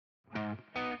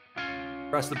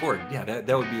across the board. Yeah,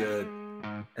 that would be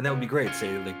and that would be great.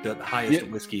 Say like the highest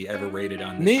whiskey ever rated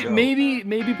on this show.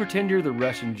 Maybe pretend you're the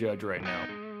Russian judge right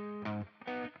now.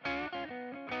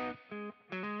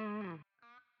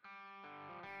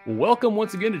 Welcome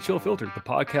once again to Chill Filtered, the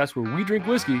podcast where we drink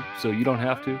whiskey, so you don't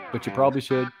have to, but you probably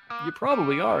should. You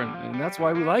probably are, and that's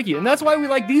why we like you. And that's why we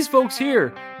like these folks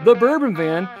here, the Bourbon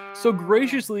Van, so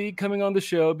graciously coming on the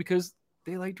show because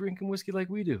they like drinking whiskey like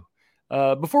we do.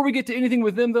 Before we get to anything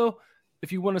with them, though,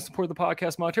 if you want to support the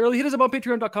podcast monetarily, hit us up on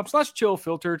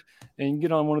patreon.com/chillfiltered and you can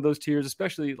get on one of those tiers,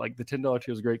 especially like the $10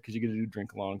 tier is great because you get to do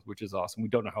drink alongs, which is awesome. We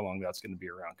don't know how long that's going to be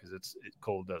around because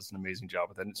Cole does an amazing job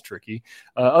with it and it's tricky.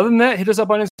 Other than that, hit us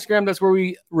up on Instagram. That's where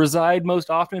we reside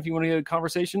most often if you want to get a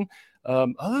conversation.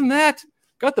 Other than that,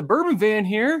 got the Bourbon Van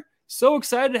here. So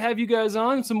excited to have you guys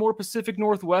on. Some more Pacific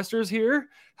Northwesters here.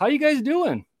 How you guys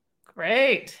doing?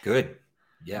 Great. Good.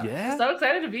 Yeah. So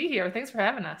excited to be here. Thanks for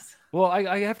having us. Well,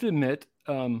 I have to admit,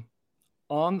 on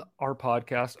our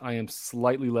podcast, I am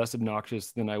slightly less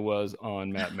obnoxious than I was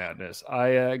on Matt Madness.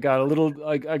 I got a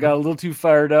little too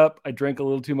fired up. I drank a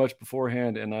little too much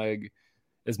beforehand, and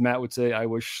as Matt would say, I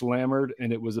was schlammered,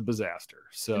 and it was a disaster.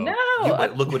 So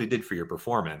but look what it did for your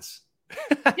performance.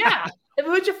 Yeah, it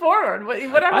moved you forward.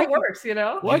 Whatever works, you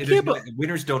know. Well,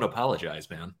 winners don't apologize,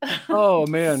 man. Oh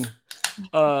man.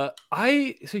 So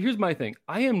here's my thing.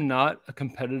 I am not a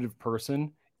competitive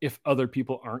person if other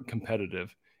people aren't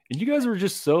competitive. And you guys were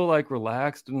just so like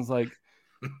relaxed and it's like,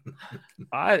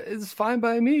 it's fine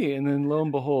by me. And then lo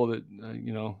and behold,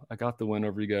 I got the win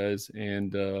over you guys.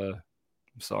 And I'm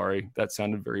sorry, that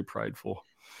sounded very prideful.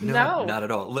 No, not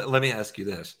at all. Let me ask you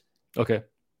this. Okay.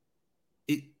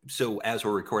 So as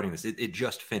we're recording this, it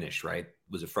just finished, right?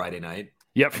 Was it Friday night?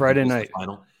 Yep, Friday night.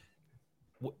 Final.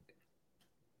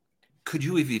 Could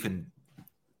you have even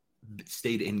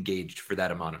stayed engaged for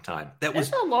that amount of time?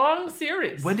 It's a long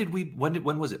series. When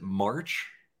was it? March?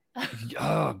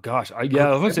 Oh gosh. I was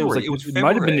gonna say it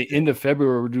might have been the end of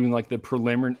February. We're doing like the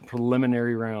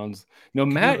preliminary rounds. No,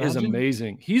 Matt is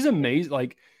amazing. He's amazing.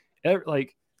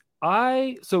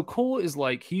 So Cole is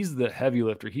like, he's the heavy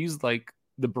lifter. He's like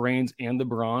the brains and the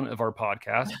brawn of our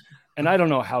podcast. And I don't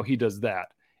know how he does that.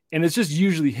 And it's just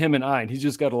usually him and I, and he's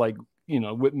just got to like,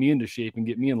 whip me into shape and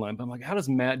get me in line. But I'm like, how does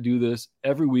Matt do this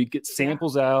every week? Get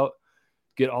samples out,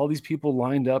 get all these people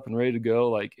lined up and ready to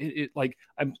go.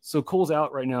 So Cole's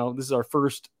out right now. This is our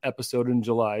first episode in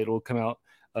July. It'll come out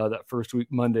that first week,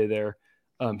 Monday there.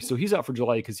 So he's out for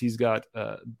July because he's got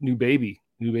a new baby.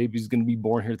 New baby's going to be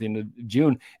born here at the end of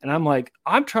June. And I'm like,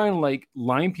 I'm trying to like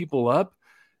line people up.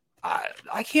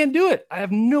 I can't do it. I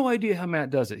have no idea how Matt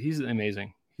does it. He's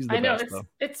amazing. I know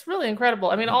it's really incredible.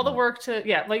 I mean, all the work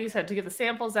like you said, to get the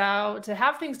samples out, to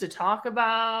have things to talk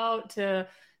about, to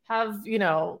have,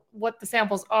 what the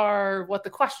samples are, what the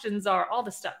questions are, all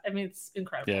the stuff. I mean, it's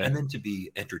incredible. Yeah. And then to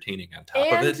be entertaining on top of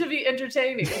it. And to be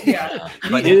entertaining. Yeah.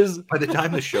 By the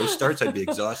time the show starts, I'd be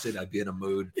exhausted. I'd be in a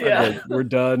mood. Yeah. Like, we're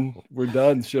done.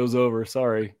 The show's over.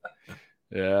 Sorry.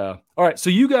 Yeah. All right. So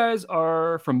you guys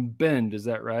are from Bend. Is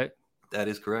that right? That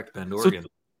is correct. Bend, Oregon. So,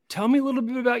 tell me a little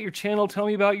bit about your channel. Tell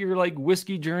me about your like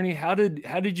whiskey journey. How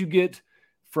did you get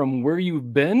from where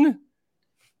you've been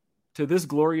to this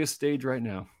glorious stage right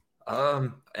now?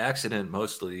 Accident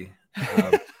mostly.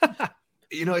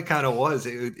 It kind of was.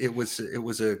 It was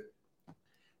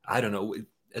I don't know.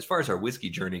 As far as our whiskey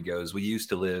journey goes, we used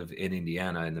to live in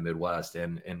Indiana in the Midwest,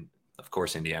 and of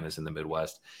course Indiana's in the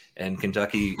Midwest, and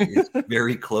Kentucky is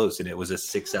very close, and it was a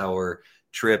 6-hour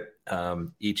trip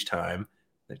each time.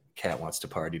 The cat wants to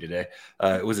party today.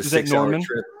 It was a 6-hour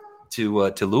trip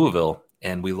to Louisville,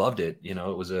 and we loved it. It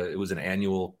was an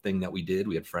annual thing that we did.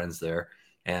 We had friends there,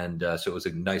 and so it was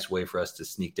a nice way for us to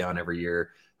sneak down every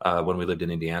year when we lived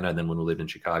in Indiana, and then when we lived in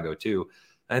Chicago too.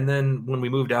 And then when we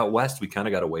moved out west, we kind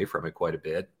of got away from it quite a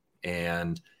bit.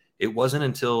 And it wasn't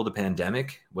until the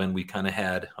pandemic when we kind of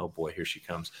had, oh boy, here she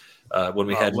comes. When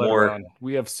we had more.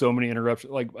 We have so many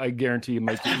interruptions. Like I guarantee you,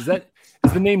 Mike, is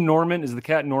the name Norman? Is the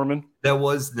cat Norman? That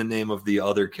was the name of the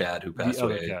other cat who passed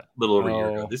away a little over a year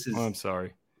ago. I'm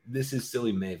sorry. This is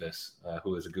Silly Mavis,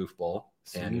 who is a goofball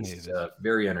and is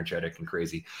very energetic and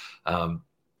crazy.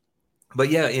 But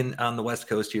yeah, on the West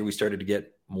Coast here, we started to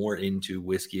get more into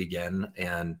whiskey again,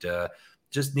 and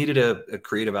just needed a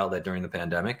creative outlet during the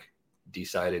pandemic.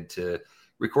 Decided to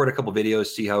record a couple videos,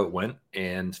 see how it went,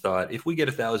 and thought if we get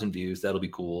 1,000 views, that'll be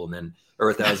cool. And then, or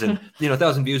 1,000,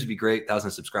 1,000 views would be great. 1,000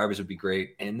 subscribers would be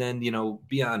great. And then,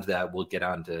 beyond that, we'll get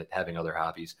on to having other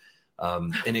hobbies.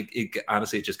 And it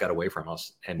honestly, it just got away from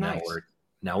us. And nice.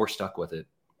 now we're stuck with it.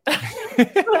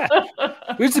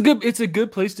 It's a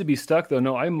good place to be stuck though.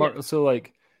 No, so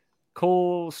like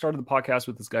Cole started the podcast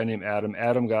with this guy named Adam.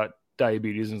 Adam got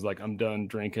diabetes and was like, I'm done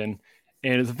drinking.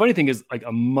 And the funny thing is, like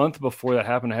a month before that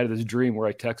happened, I had this dream where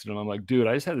I texted him. I'm like, dude,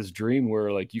 I just had this dream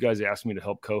where like you guys asked me to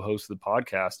help co-host the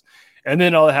podcast. And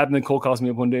then all that happened. Then Cole calls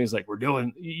me up one day. He's like,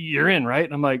 you're in, right?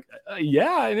 And I'm like,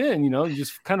 yeah, I'm in, you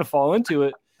just kind of fall into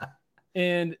it.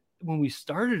 And when we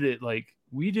started it, like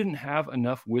we didn't have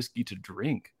enough whiskey to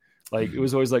drink. Like it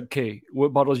was always like, okay,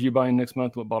 what bottles are you buying next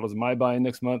month? What bottles am I buying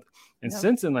next month? And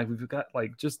since then, like we've got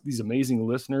like just these amazing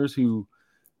listeners who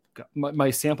got my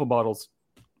sample bottles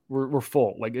were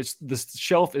full. Like the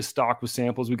shelf is stocked with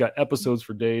samples. We got episodes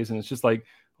for days, and it's just like,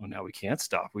 oh, now we can't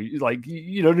stop. We like,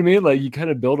 you know what I mean? Like you kind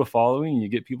of build a following and you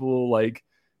get people like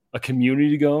a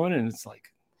community going, and it's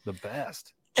like the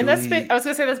best. And I was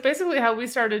gonna say that's basically how we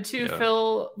started too. Yeah.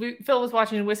 Phil was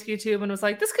watching Whiskey Tube and was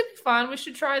like, "This could be fun. We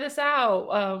should try this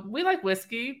out." We like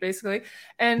whiskey, basically,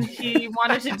 and he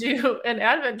wanted to do an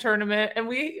Advent tournament. And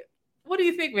what do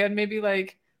you think? We had maybe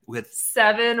like with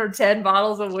 7 or 10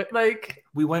 bottles of like.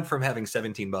 We went from having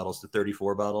 17 bottles to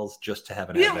 34 bottles just to have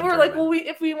an. Yeah, we're like, well,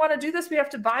 if we want to do this, we have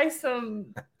to buy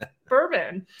some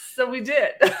bourbon. So we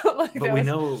did. But we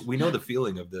know the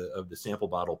feeling of the sample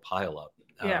bottle pile up.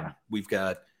 Yeah, we've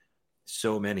got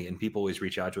so many, and people always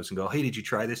reach out to us and go, "Hey, did you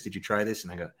try this? Did you try this?"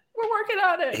 And I go, "We're working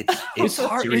on it." It's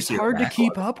hard. It's hard to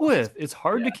keep up with. It's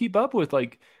hard to keep up with.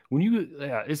 Like when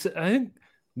I think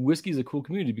whiskey is a cool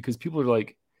community because people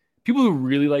who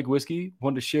really like whiskey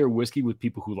want to share whiskey with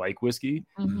people who like whiskey,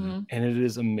 and it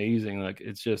is amazing. Like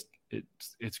it's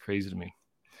crazy to me.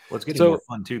 Well, it's getting more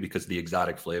fun too because of the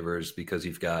exotic flavors. Because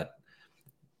you've got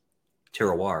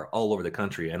terroir all over the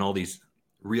country, and all these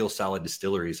real solid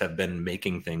distilleries have been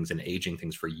making things and aging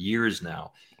things for years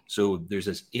now. So there's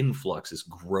this influx, this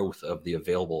growth of the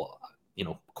available,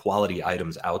 quality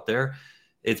items out there.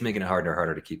 It's making it harder and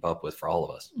harder to keep up with for all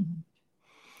of us.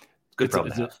 Good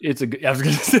problem to have. I was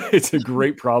going to say it's a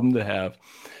great problem to have.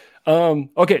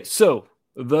 Okay, so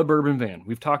the bourbon van.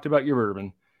 We've talked about your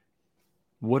bourbon.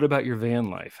 What about your van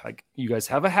life? Like you guys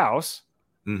have a house,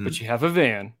 but you have a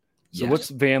van. So what's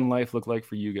van life look like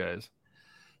for you guys?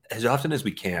 As often as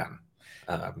we can.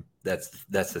 That's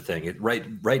the thing.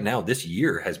 Right now, this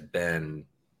year has been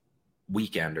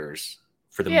weekenders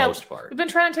for the most part. We've been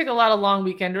trying to take a lot of long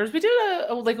weekenders. We did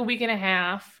a week and a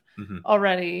half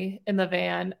already in the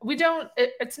van.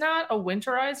 It's not a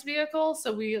winterized vehicle,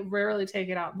 so we rarely take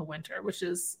it out in the winter, which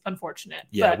is unfortunate.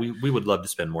 Yeah, we would love to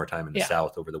spend more time in the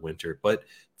South over the winter. But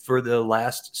for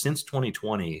since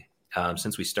 2020,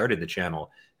 since we started the channel,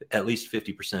 at least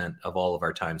 50% of all of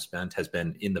our time spent has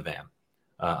been in the van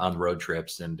on road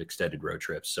trips and extended road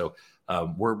trips. So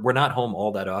we're not home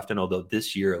all that often, although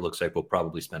this year it looks like we'll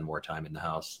probably spend more time in the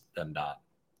house than not.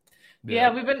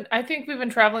 Yeah, I think we've been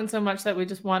traveling so much that we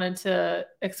just wanted to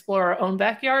explore our own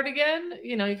backyard again.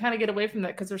 You kind of get away from that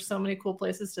because there's so many cool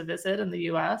places to visit in the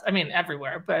US. I mean,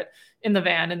 everywhere, but in the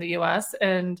van in the US.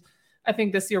 And I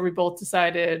think this year we both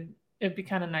decided it'd be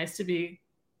kind of nice to be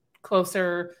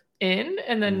closer in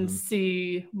and then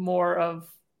see more of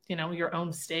your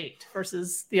own state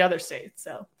versus the other states.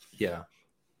 So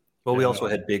well, we also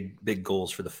had big goals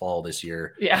for the fall this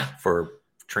year for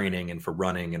training and for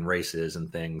running and races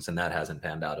and things, and that hasn't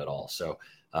panned out at all. So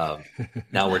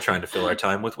now we're trying to fill our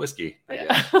time with whiskey.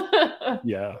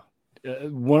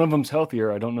 One of them's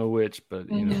healthier, I don't know which, but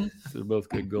they're both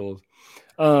good goals.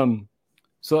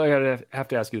 So I have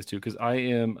to ask you this too, because I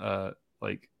am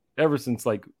ever since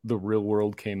the Real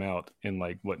World came out in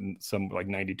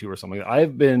 92 or something,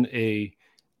 I've been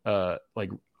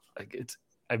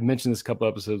I've mentioned this a couple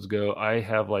episodes ago. I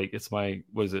have it's my,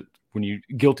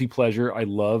 guilty pleasure. I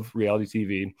love reality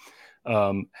TV.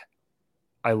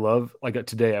 I love,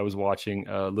 today I was watching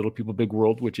Little People Big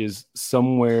World, which is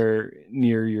somewhere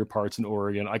near your parts in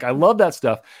Oregon. I love that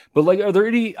stuff, but are there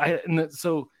any,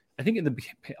 so I think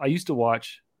I used to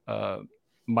watch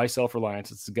My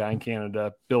Self-Reliance. It's a guy in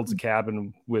Canada builds a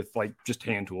cabin with just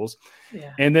hand tools.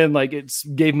 Yeah. And then it's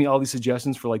gave me all these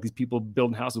suggestions for these people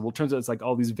building houses. Well, it turns out it's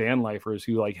all these van lifers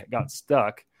who got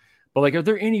stuck. But are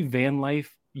there any van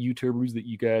life YouTubers that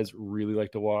you guys really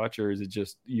like to watch, or is it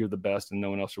just you're the best and no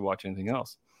one else should watch anything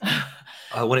else?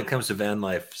 When it comes to van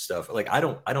life stuff, I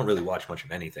don't really watch much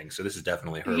of anything. So this is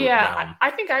definitely her. Yeah,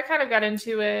 I think I kind of got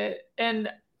into it, and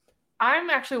I'm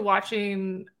actually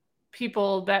watching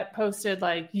people that posted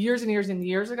years and years and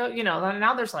years ago.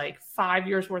 Now there's 5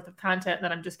 years worth of content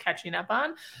that I'm just catching up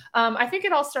on. I think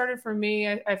it all started for me.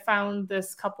 I found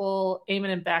this couple, Eamon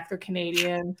and Beck. They're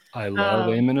Canadian. I love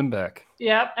Eamon and Beck.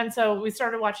 Yep. And so we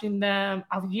started watching them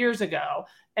years ago,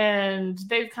 and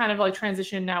they've kind of like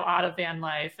transitioned now out of van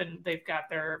life, and they've got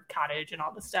their cottage and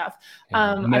all the stuff.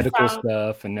 Medical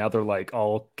stuff. And now they're like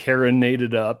all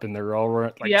carinated up, and they're all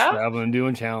like traveling,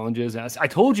 doing challenges. And I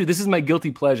told you, this is my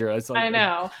guilty pleasure. It's like, I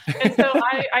know. And so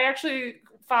I actually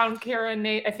found Kara and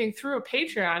Nate, I think, through a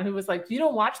Patreon, who was like, you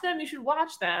don't watch them? You should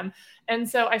watch them. And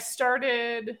so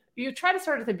you try to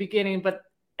start at the beginning, but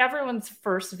everyone's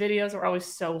first videos are always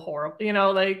so horrible,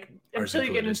 like until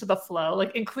you get into the flow,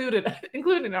 like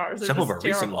including ours. Some of our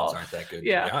recent ones aren't that good, to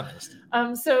be honest.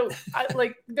 So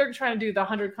they're trying to do the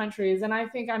 100 countries, and I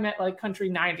think I'm at like country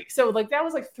 90. So like that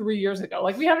was like 3 years ago.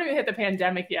 Like we haven't even hit the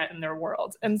pandemic yet in their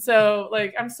world. And so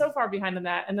like I'm so far behind in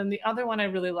that. And then the other one I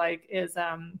really like is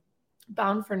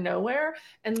Bound for Nowhere,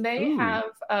 and they have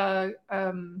a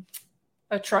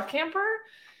truck camper,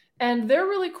 and they're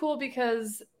really cool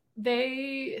because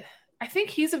I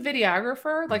think he's a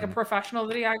videographer, like a professional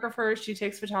videographer. She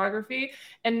takes photography,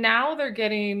 and now they're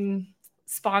getting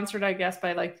sponsored, I guess,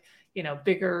 by like,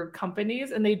 bigger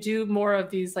companies, and they do more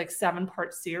of these like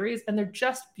 7-part series, and they're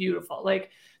just beautiful. Like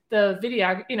the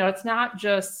video, it's not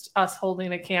just us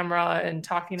holding a camera and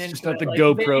talking into it's not the like,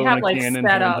 GoPro have, and like, Canon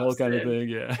handheld kind of thing.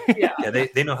 Yeah,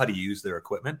 they know how to use their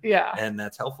equipment. Yeah, and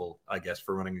that's helpful, I guess,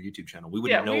 for running a YouTube channel. We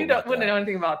wouldn't know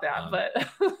anything about that,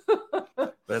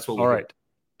 but that's what. All right.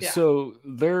 Yeah. So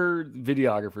they're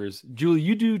videographers. Julie,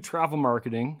 you do travel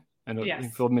marketing. I know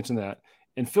Phil mentioned that.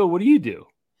 And Phil, what do you do?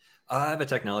 I have a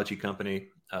technology company,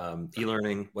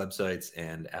 e-learning websites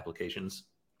and applications.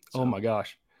 Oh my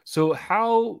gosh. So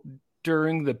how,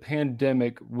 during the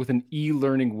pandemic, with an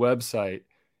e-learning website,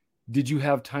 did you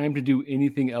have time to do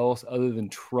anything else other than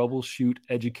troubleshoot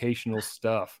educational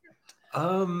stuff?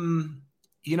 Once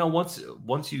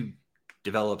you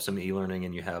develop some e-learning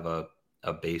and you have a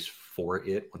base for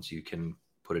it, once you can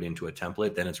put it into a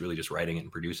template, then it's really just writing it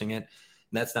and producing it.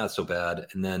 And that's not so bad.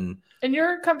 And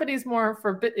your company's more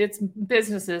for it's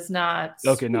businesses, not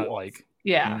schools. Not like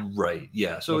right.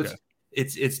 Yeah. So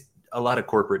it's a lot of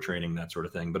corporate training, that sort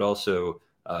of thing, but also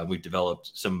we've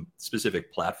developed some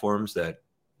specific platforms that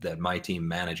my team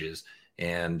manages.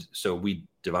 And so we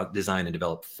design and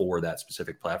develop for that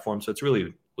specific platform. So it's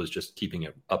really was just keeping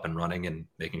it up and running and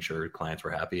making sure clients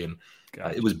were happy. And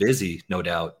it was busy, no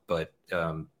doubt, but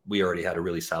we already had a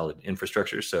really solid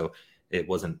infrastructure. So it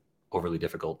wasn't overly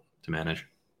difficult to manage.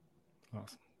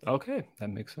 Awesome. Okay. That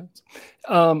makes sense.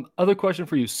 Other question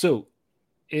for you. So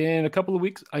in a couple of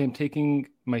weeks, I am taking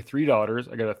my 3 daughters.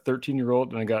 I got a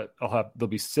 13-year-old, and they'll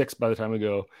be 6 by the time I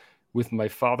go, with my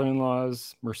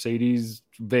father-in-law's Mercedes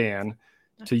van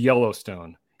to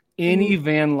Yellowstone. Any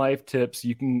van life tips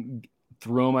you can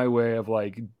throw my way of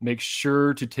like, make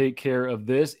sure to take care of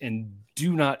this and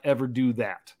do not ever do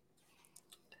that?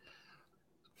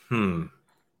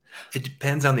 It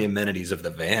depends on the amenities of the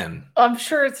van. I'm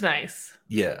sure it's nice.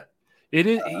 Yeah. It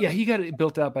is. He got it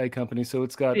built out by a company, so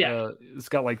it's got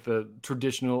like the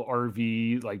traditional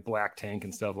RV, like black tank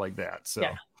and stuff like that. So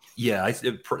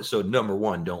so number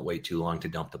one, don't wait too long to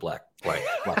dump the black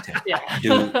tank.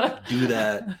 Do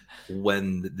that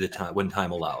when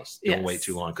time allows. Don't wait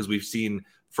too long, because we've seen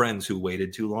friends who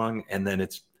waited too long, and then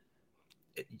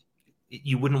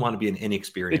you wouldn't want to be an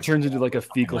inexperienced. It turns into like a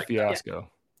fecal fiasco.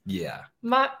 Yeah.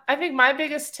 I think my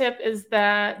biggest tip is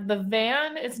that the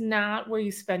van is not where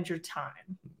you spend your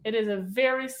time. It is a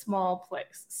very small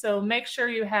place. So make sure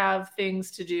you have things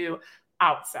to do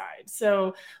outside.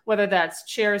 So whether that's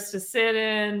chairs to sit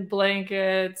in,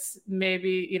 blankets,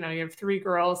 maybe, you have 3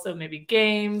 girls, so maybe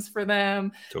games for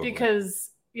them. Totally. Because,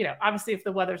 obviously if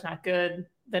the weather's not good,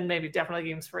 then maybe definitely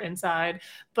games for inside.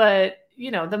 But,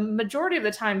 the majority of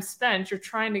the time spent, you're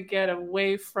trying to get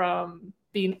away from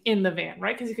being in the van,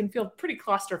 right? Because you can feel pretty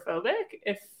claustrophobic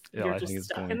if you're just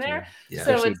stuck in there.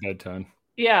 So it's bedtime.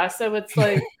 Yeah. So it's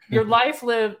like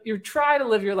you try to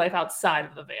live your life outside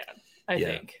of the van, I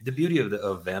think. The beauty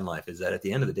of van life is that at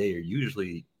the end of the day, you're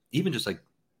usually, even just like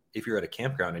if you're at a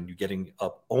campground and you're getting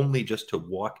up only just to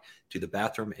walk to the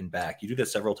bathroom and back, you do that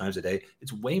several times a day.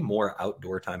 It's way more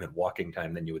outdoor time and walking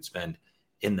time than you would spend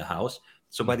in the house.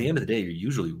 So by the end of the day, you're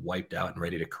usually wiped out and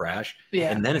ready to crash.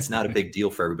 Yeah. And then it's not a big deal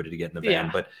for everybody to get in the van. Yeah.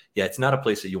 But it's not a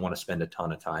place that you want to spend a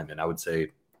ton of time. And I would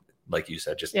say, like you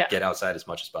said, just get outside as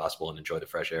much as possible and enjoy the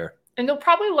fresh air. And you'll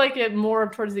probably like it more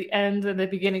towards the end than the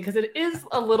beginning, because it is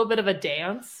a little bit of a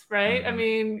dance, right? Mm-hmm. I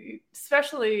mean,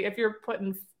 especially if you're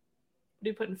putting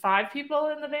 5 people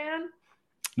in the van.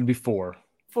 It'd be 4.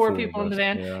 Four people in the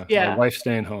van. Yeah. Yeah. My wife's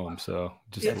staying home, so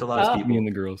just That's a lot of people. me and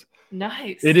the girls.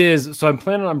 Nice. It is. So I'm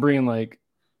planning on bringing like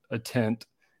a tent,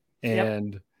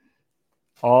 and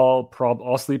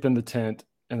I'll sleep in the tent,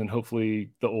 and then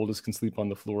hopefully the oldest can sleep on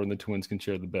the floor and the twins can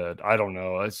share the bed. I don't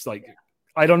know. It's like,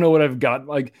 I don't know what I've got.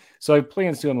 Like, so I have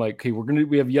plans to. I'm like, okay,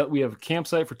 we have a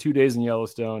campsite for 2 days in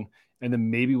Yellowstone, and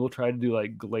then maybe we'll try to do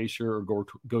like Glacier or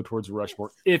go towards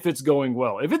Rushmore if it's going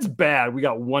well. If it's bad, we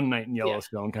got one night in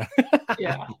Yellowstone.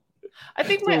 Yeah. I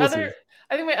think my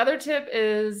other tip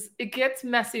is it gets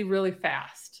messy really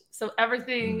fast. So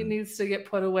everything needs to get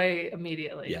put away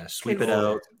immediately. Yeah, sweep it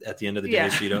out at the end of the day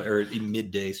so you don't, or in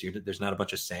midday, so there's not a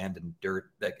bunch of sand and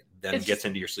dirt that then gets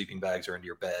into your sleeping bags or into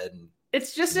your bed. And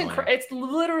it's just it's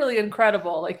literally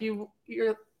incredible. Like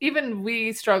you're even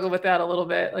we struggle with that a little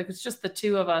bit. Like it's just the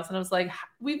two of us, and I was like,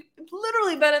 we've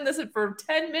literally been in this for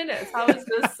 10 minutes. How does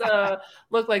this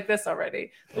look like this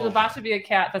already? There's about to be a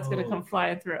cat that's going to come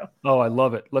flying through. Oh, I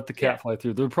love it. Let the cat fly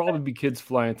through. There'll probably be kids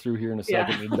flying through here in a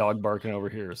second, and a dog barking over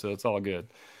here, so it's all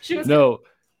good.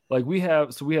 Like we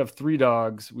have 3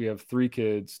 dogs, we have 3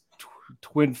 kids,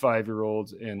 twin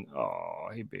 5-year-olds, and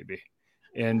hey baby.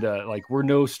 And like we're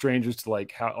no strangers to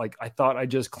like how like I thought I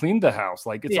just cleaned the house,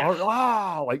 like it's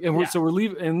all we're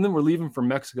leaving, and then we're leaving for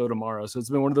Mexico tomorrow. So it's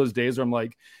been one of those days where I'm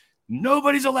like,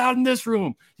 nobody's allowed in this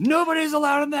room, nobody's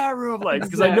allowed in that room, like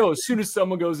because I know as soon as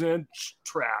someone goes in,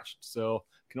 trashed. So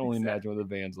I can only imagine what the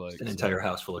van's like. It's an entire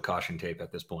house full of caution tape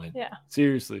at this point. Yeah,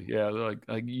 seriously, yeah.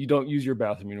 Like you don't use your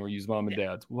bathroom anymore, use mom and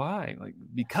dad's. Why? Like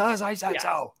because I said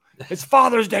so. It's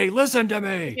Father's Day. Listen to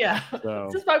me. Yeah. So,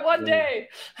 this is my one day.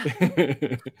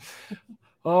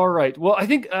 All right. Well, I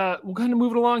think we'll kind of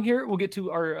move it along here. We'll get to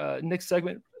our next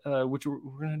segment, which we're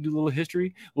going to do a little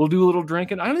history. We'll do a little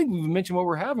drinking. I don't think we've mentioned what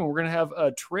we're having. We're going to have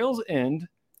a Trails End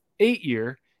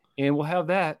 8-year, and we'll have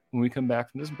that when we come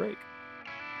back from this break.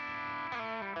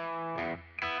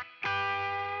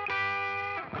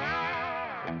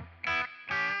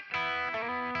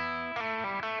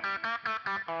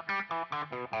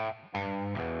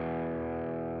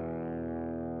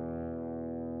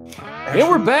 And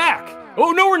we're back.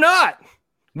 Oh, no, we're not.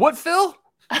 What, Phil?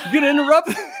 You going to interrupt?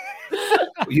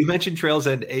 You mentioned Trails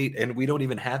End 8, and we don't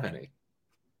even have any.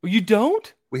 You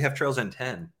don't? We have Trails End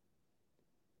 10.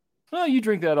 Oh, you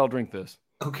drink that, I'll drink this.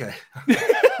 Okay.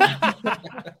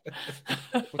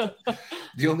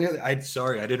 The only other, I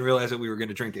didn't realize that we were going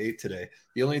to drink 8 today.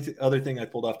 The only other thing I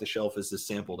pulled off the shelf is this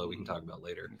sample that we can talk about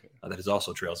later. Okay. That is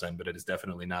also Trails End, but it is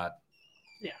definitely not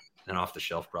an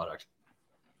off-the-shelf product.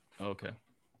 Okay.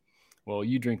 Well,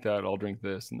 you drink that, I'll drink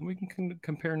this, and then we can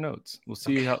compare notes. We'll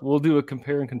see how we'll do a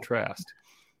compare and contrast.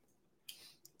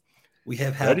 We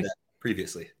have had that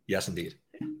previously. Yes, indeed.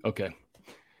 Okay.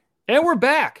 And we're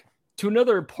back to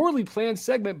another poorly planned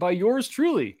segment by yours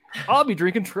truly. I'll be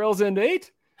drinking Trails End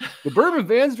 8. The Bourbon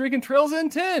Van's drinking Trails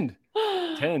End 10.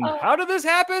 How did this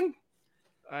happen?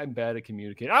 I'm bad at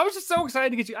communicating. I was just so excited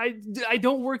to get you. I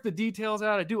don't work the details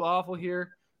out. I do awful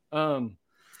here.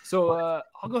 So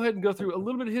I'll go ahead and go through a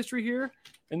little bit of history here,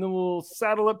 and then we'll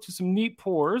saddle up to some neat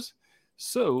pours.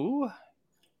 So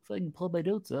if I can pull my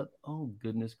notes up. Oh,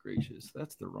 goodness gracious.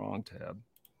 That's the wrong tab.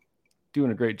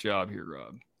 Doing a great job here,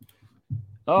 Rob.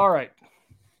 All right.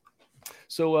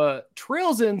 So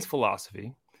Trails End's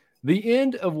philosophy: the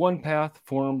end of one path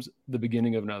forms the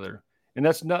beginning of another. And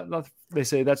that's not they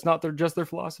say that's not just their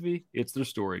philosophy, it's their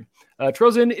story.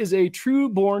 Trails End is a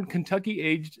true-born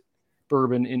Kentucky-aged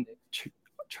bourbon in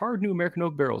charred new American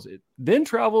oak barrels. It then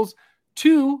travels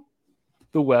to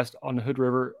the west on the Hood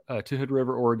River,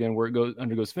 Oregon, where it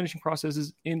undergoes finishing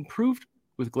processes improved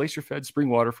with glacier-fed spring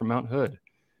water from Mount Hood.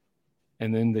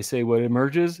 And then they say what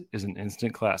emerges is an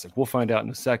instant classic. We'll find out in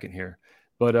a second here.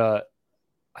 But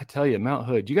I tell you, Mount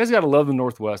Hood, you guys got to love the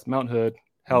Northwest. Mount Hood,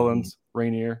 Helens,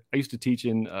 Rainier. I used to teach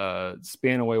in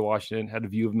Spanaway, Washington, had a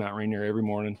view of Mount Rainier every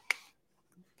morning.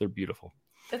 They're beautiful.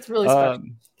 That's really special.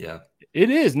 Yeah. It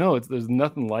is. No, there's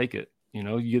nothing like it. You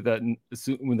know, you get that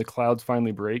when the clouds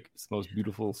finally break. It's the most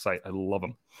beautiful sight. I love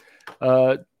them.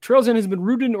 Trails End has been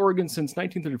rooted in Oregon since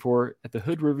 1934. At the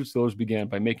Hood River distillers began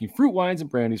by making fruit wines and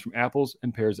brandies from apples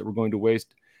and pears that were going to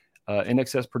waste in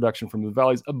excess production from the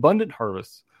valley's abundant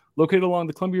harvests. Located along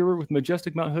the Columbia River with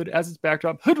majestic Mount Hood as its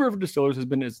backdrop, Hood River Distillers has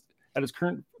been at its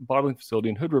current bottling facility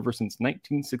in Hood River since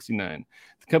 1969.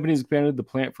 The company has expanded the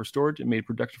plant for storage and made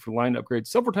production for line upgrades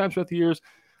several times throughout the years.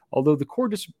 Although the core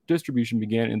distribution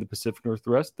began in the Pacific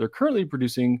Northwest, they're currently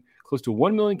producing close to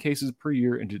 1 million cases per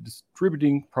year into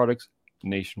distributing products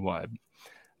nationwide.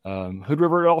 Hood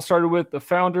River, it all started with the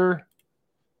founder.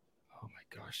 Oh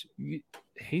my gosh.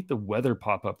 hate the weather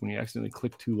pop-up when you accidentally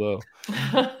click too low.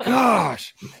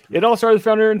 Gosh. It all started with the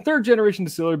founder and third generation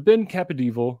distiller, Ben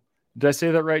Capodivel. Did I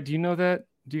say that right? Do you know that?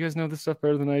 Do you guys know this stuff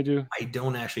better than I do? I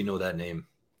don't actually know that name.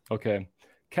 Okay.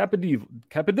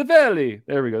 Capodivelli.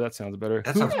 There we go. That sounds better.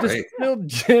 That sounds great. Distilled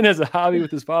gin as a hobby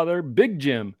with his father, Big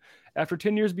Jim. After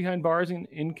 10 years behind bars and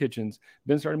in kitchens,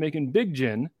 Ben started making Big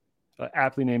Gin,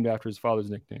 aptly named after his father's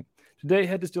nickname. Today,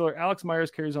 head distiller Alex Myers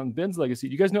carries on Ben's legacy.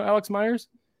 Do you guys know Alex Myers?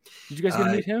 Did you guys get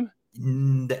to meet him?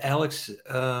 The Alex,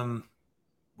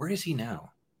 where is he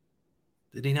now?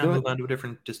 Did he now move on to a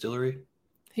different distillery?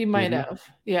 He might have.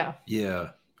 Yeah.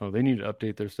 Yeah. Oh, they need to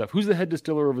update their stuff. Who's the head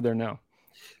distiller over there now?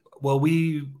 Well,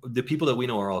 the people that we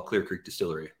know are all Clear Creek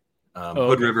Distillery.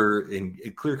 Hood River and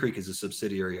Clear Creek is a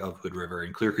subsidiary of Hood River,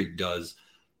 and Clear Creek does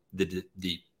the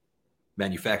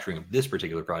manufacturing of this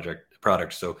particular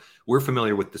product. So we're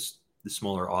familiar with the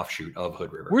smaller offshoot of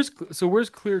Hood River. Where's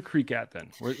Clear Creek at then?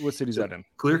 What city's that in?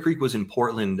 Clear Creek was in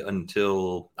Portland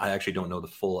until I actually don't know the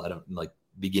full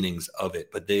beginnings of it,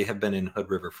 but they have been in Hood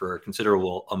River for a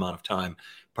considerable amount of time.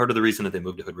 Part of the reason that they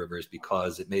moved to Hood River is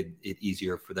because it made it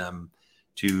easier for them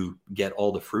to get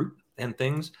all the fruit and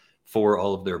things for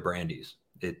all of their brandies.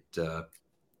 It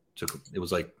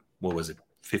was like, what was it,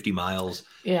 50 miles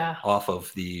off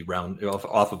of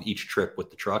each trip with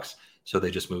the trucks. So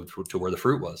they just moved to where the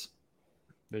fruit was.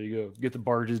 There you go. Get the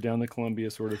barges down the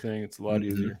Columbia sort of thing. It's a lot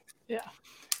easier. Yeah.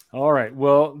 All right.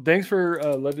 Well, thanks for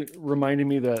reminding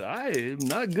me that I am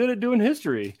not good at doing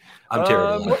history. I'm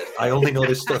terrible. I only know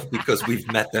this stuff because we've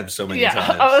met them so many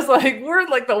times. I was like, we're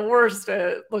like the worst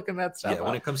at looking that stuff up.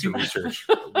 When it comes to research,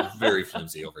 we're very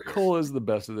flimsy over here. Cole is the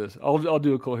best of this. I'll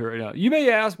do a Cole here right now. You may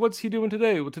ask, what's he doing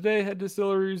today? Well, today, head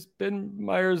distilleries Ben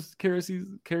Myers carries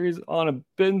on a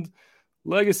Ben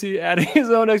legacy, adding his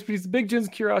own expertise, Big Gin's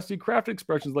curiosity, craft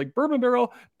expressions like Bourbon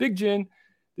Barrel, Big Gin.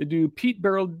 They do peat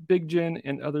barrel, Big Gin,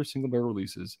 and other single barrel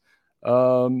releases.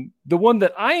 The one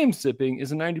that I am sipping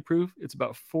is a 90 proof. It's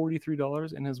about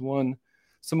 $43 and has won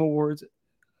some awards,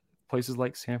 places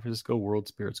like San Francisco World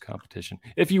Spirits Competition.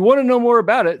 If you want to know more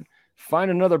about it,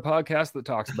 find another podcast that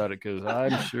talks about it, because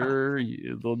I'm sure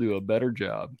they'll do a better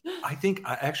job. I think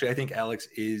Alex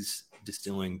is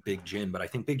distilling Big Gin, but I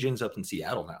think Big Gin's up in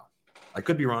Seattle now. I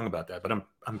could be wrong about that, but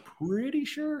I'm pretty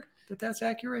sure that's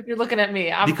accurate. You're looking at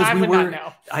me. I would not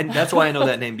know. That's why I know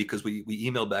that name, because we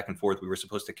emailed back and forth. We were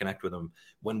supposed to connect with them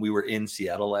when we were in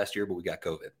Seattle last year, but we got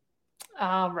COVID.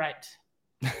 Right.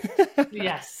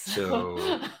 Yes.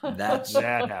 So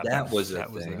that was a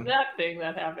thing. That thing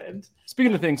that happened.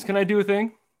 Speaking of things, can I do a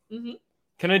thing? Mm-hmm.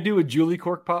 Can I do a Julie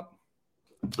cork pop?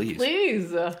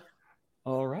 Please.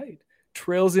 All right.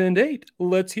 Trails End 8.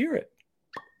 Let's hear it.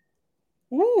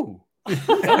 Ooh.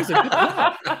 That was a good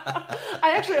pop.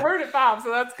 I actually heard it pop, so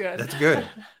that's good. That's good.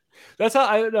 That's how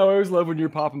I always love when you're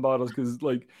popping bottles, because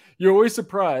like you're always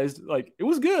surprised, like it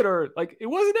was good or like it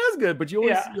wasn't as good, but you're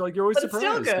always but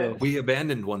surprised. It's still good. We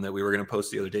abandoned one that we were going to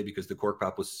post the other day because the cork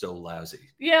pop was so lousy.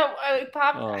 Yeah, I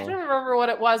don't remember what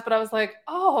it was, but I was like,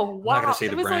 oh wow, I'm not gonna say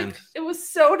the brand. Like, it was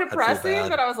so depressing,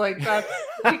 but I was like, that's.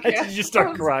 Did you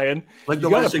start crying? Like the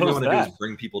last thing we want to do is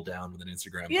bring people down with an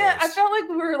Instagram Yeah, post. I felt like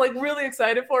we were like really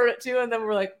excited for it too, and then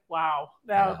we're like, wow,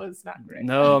 that was not great.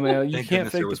 No, man, you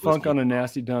can't fake the funk on a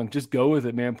nasty dunk. Just go with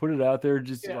it, man. Put it out there.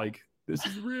 Just like, this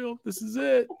is real. This is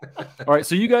it. All right,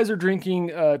 so you guys are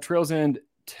drinking Trails End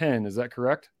 10. Is that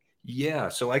correct? Yeah.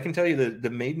 So I can tell you the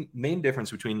main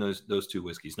difference between those two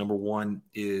whiskeys. Number one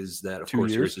is that, of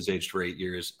course, yours is aged for 8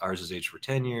 years. Ours is aged for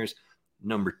 10 years.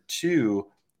 Number two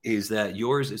is that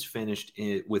yours is finished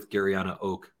with Gariana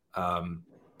oak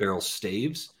barrel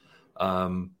staves,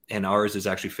 and ours is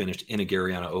actually finished in a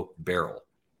Gariana oak barrel.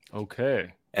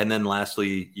 Okay. And then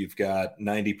lastly, you've got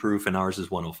 90 proof, and ours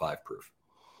is 105 proof.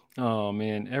 Oh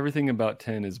man, everything about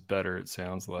 10 is better. It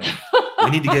sounds like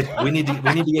we need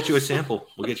to get you a sample.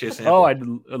 We'll get you a sample. Oh, I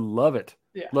love it.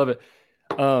 Yeah, love it.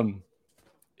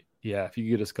 Yeah, if you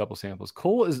get us a couple samples.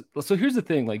 Cole is so. Here's the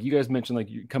thing: like you guys mentioned, like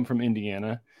you come from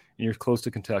Indiana and you're close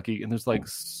to Kentucky, and there's like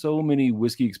so many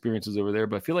whiskey experiences over there.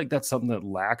 But I feel like that's something that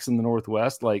lacks in the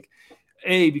Northwest. Like,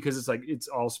 because it's like it's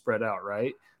all spread out,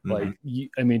 right?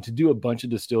 Mm-hmm. Like, to do a bunch of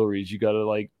distilleries, you got to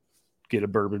like get a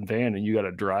bourbon van and you got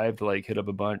to drive to like hit up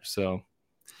a bunch. So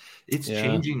it's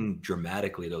changing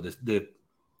dramatically, though.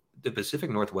 The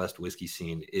Pacific Northwest whiskey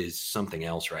scene is something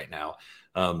else right now.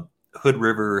 Hood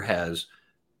River has,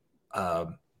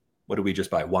 what did we just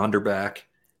buy? Wanderback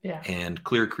and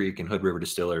Clear Creek and Hood River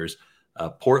Distillers.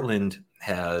 Portland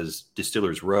has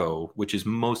Distillers Row, which is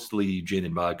mostly gin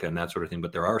and vodka and that sort of thing,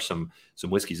 but there are some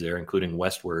whiskeys there, including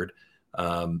Westward.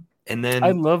 And then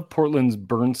I love Portland's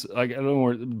like I don't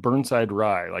know, Burnside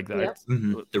rye, like that.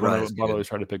 Yep. the rye is Bottle I good. always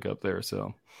try to pick up there.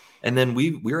 So, And then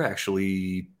we're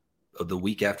actually the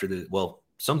week after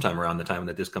sometime around the time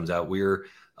that this comes out, we're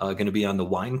going to be on the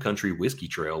Wine Country Whiskey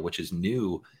Trail, which is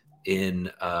new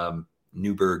in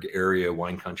Newburgh area,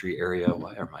 wine country area.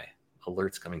 Why are my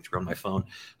alerts coming through on my phone?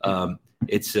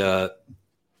 It's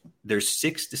there's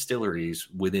 6 distilleries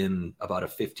within about a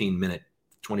 15-minute,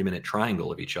 20-minute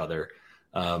triangle of each other.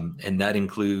 And that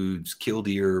includes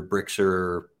Killdeer,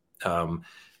 Brixer,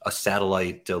 a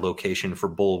satellite location for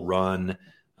Bull Run.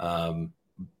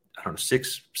 I don't know,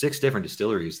 six different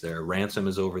distilleries there. Ransom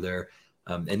is over there.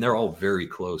 And they're all very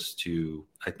close to,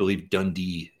 I believe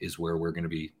Dundee is where we're going to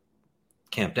be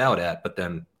camped out at. But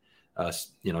then,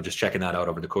 just checking that out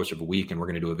over the course of a week. And we're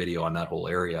going to do a video on that whole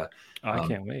area. I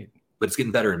can't wait. But it's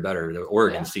getting better and better. The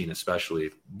Oregon scene,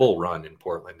 especially Bull Run in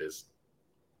Portland,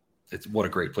 it's what a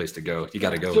great place to go. You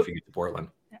got to go if you get to Portland.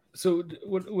 So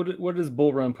what does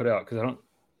Bull Run put out? Because I don't.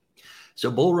 So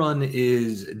Bull Run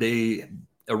they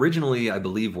originally, I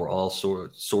believe, were all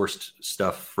sourced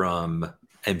stuff from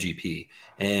MGP,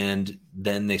 and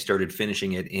then they started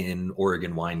finishing it in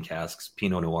Oregon wine casks.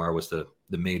 Pinot Noir was the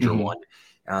major one.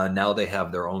 Now they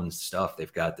have their own stuff.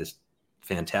 They've got this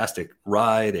fantastic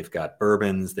rye. They've got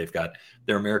bourbons. They've got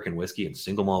their American whiskey and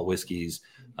single malt whiskeys.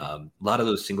 A lot of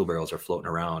those single barrels are floating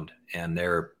around, and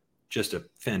they're just a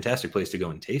fantastic place to go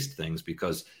and taste things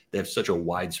because they have such a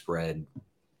widespread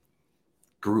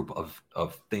group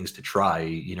of things to try.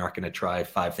 You're not going to try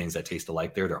 5 things that taste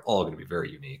alike there. They're all going to be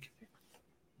very unique.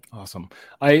 Awesome.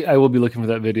 I will be looking for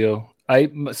that video.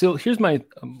 So here's my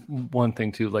one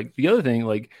thing too. Like the other thing,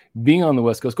 like being on the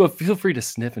West Coast, feel free to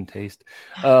sniff and taste.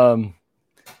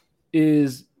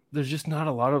 Is there's just not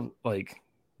a lot of like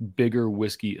bigger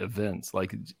whiskey events.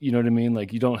 Like, you know what I mean?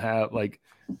 Like you don't have like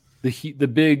the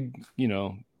big,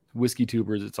 whiskey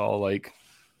tubers. It's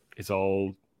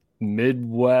all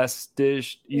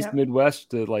Midwest-ish, East Midwest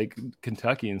to like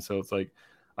Kentucky. And so it's like,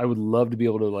 I would love to be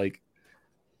able to like,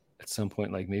 at some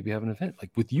point, like maybe have an event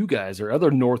like with you guys or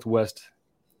other Northwest,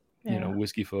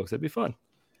 whiskey folks. That'd be fun.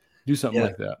 Do something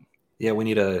like that. Yeah. We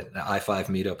need an I-5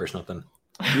 meetup or something.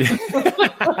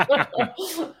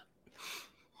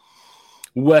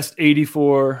 West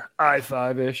 84,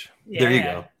 I-5-ish. There you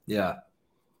go. Yeah.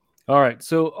 All right.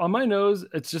 So on my nose,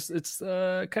 it's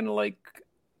kind of like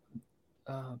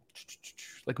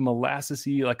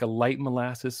molassesy, like a light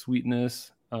molasses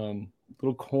sweetness,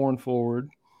 little corn forward.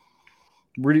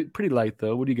 Pretty light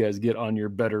though. What do you guys get on your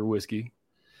better whiskey?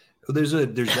 There's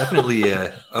definitely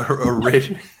a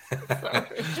rich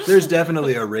there's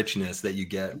definitely a richness that you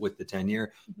get with the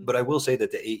 10-year, but I will say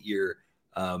that the 8-year,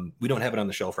 we don't have it on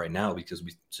the shelf right now because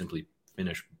we simply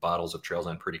finish bottles of Trails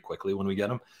End pretty quickly when we get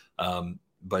them.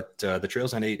 But the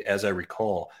Trails End 8, as I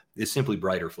recall, is simply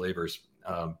brighter flavors.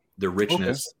 The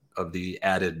richness of the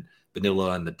added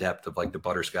vanilla and the depth of like the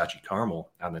butterscotchy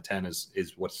caramel on the 10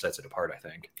 is what sets it apart, I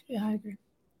think. Yeah, I agree.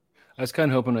 I was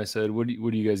kind of hoping I said, what do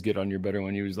you guys get on your better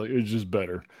one? He was like, it's just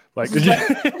better. Like, leave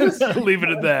it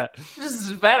at that.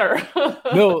 Just better.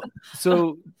 No.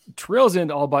 So Trails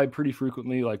End I'll buy pretty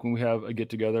frequently, like when we have a get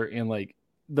together, and like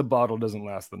the bottle doesn't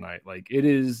last the night. Like it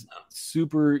is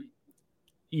super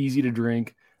easy to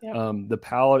drink. Yep. The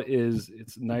palate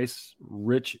it's nice,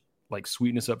 rich, like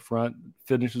sweetness up front,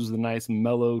 finishes with a nice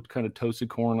mellow kind of toasted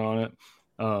corn on it.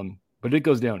 But it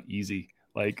goes down easy,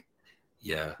 like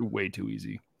way too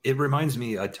easy. It reminds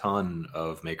me a ton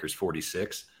of Maker's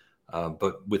 46,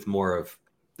 but with more of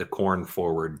the corn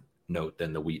forward note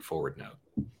than the wheat forward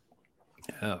note.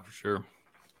 Yeah, for sure.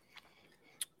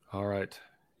 All right.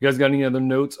 You guys got any other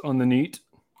notes on the neat?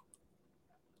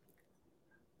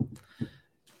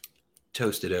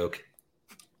 Toasted oak.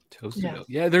 Oak.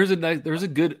 Yeah, there's a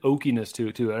good oakiness to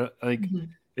it too.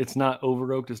 It's not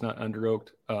over oaked, it's not under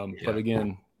oaked. But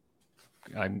again,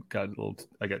 I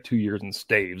got 2 years in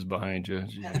staves behind you.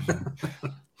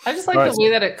 I just like the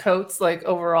way that it coats. Like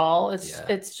overall,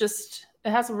 it's just it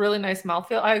has a really nice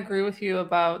mouthfeel. I agree with you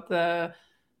about the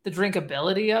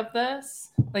drinkability of this.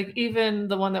 Like even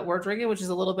the one that we're drinking, which is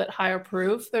a little bit higher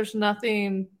proof, there's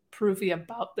nothing proofy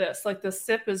about this. Like the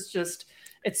sip is just,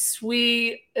 it's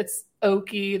sweet, it's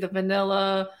oaky, the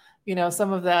vanilla,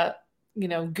 some of that,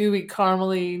 gooey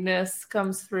carameliness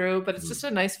comes through, but it's just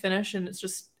a nice finish, and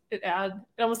it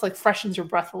almost like freshens your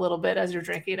breath a little bit as you're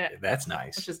drinking it. That's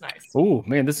nice. Which is nice. Oh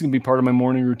man, this is gonna be part of my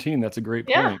morning routine. That's a great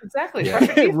point. Yeah, exactly.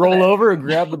 Yeah. Roll over and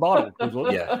grab the bottle.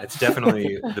 Yeah, it's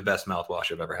definitely the best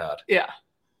mouthwash I've ever had. Yeah.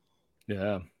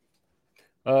 Yeah.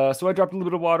 So I dropped a little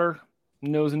bit of water,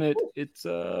 nose in it. It's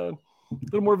a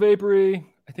little more vapory.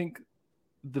 I think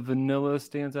the vanilla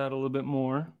stands out a little bit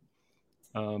more.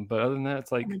 But other than that,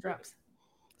 it's like drops.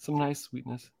 some nice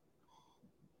sweetness.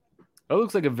 That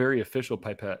looks like a very official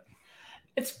pipette.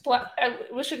 It's I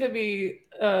wish it could be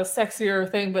a sexier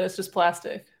thing, but it's just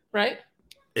plastic, right?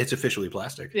 It's officially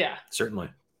plastic. Yeah, certainly.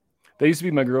 That used to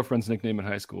be my girlfriend's nickname in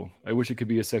high school. I wish it could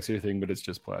be a sexier thing, but it's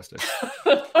just plastic.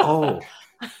 Oh,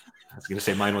 I was going to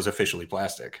say mine was officially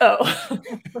plastic. Oh,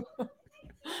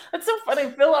 that's so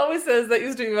funny. Phil always says that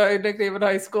used to be my nickname in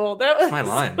high school. That was my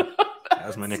line. That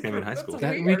was my nickname in high school.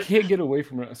 We can't get away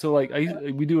from it. So like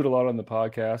we do it a lot on the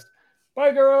podcast.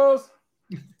 Bye, girls.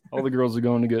 All the girls are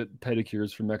going to get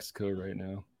pedicures from Mexico right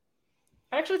now.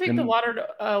 I actually think the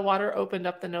water opened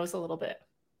up the nose a little bit.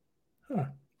 Huh.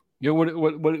 Yeah. What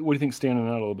do you think standing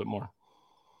out a little bit more?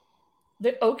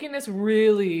 The oakiness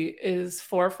really is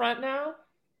forefront now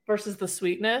versus the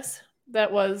sweetness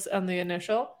that was on the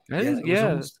initial. That's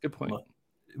a good point.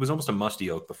 It was almost a musty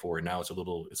oak before, and now it's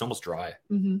almost dry.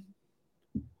 Mm-hmm.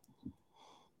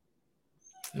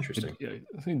 Interesting.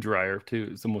 I think drier too.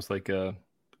 It's almost like it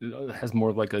has more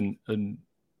of like a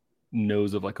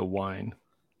nose of like a wine,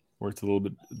 where it's a little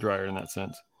bit drier in that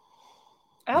sense.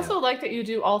 I also like that you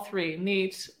do all three: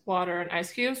 neat, water, and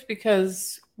ice cubes,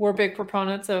 because we're big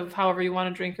proponents of however you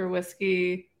want to drink your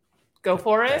whiskey. Go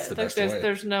for it.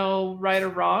 There's no right or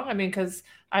wrong. I mean, because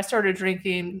I started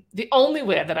drinking, the only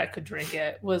way that I could drink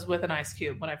it was with an ice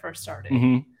cube when I first started.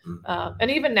 Mm-hmm. And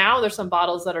even now, there's some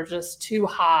bottles that are just too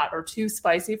hot or too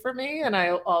spicy for me, and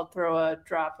I'll throw a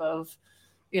drop of,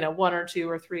 1 or 2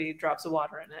 or 3 drops of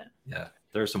water in it. Yeah,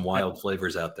 there are some wild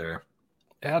flavors out there.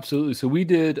 Absolutely. So we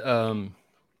did.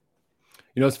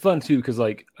 It's fun too, because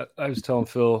like I was telling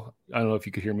Phil, I don't know if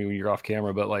you could hear me when you're off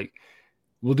camera, but like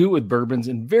we'll do it with bourbons,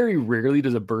 and very rarely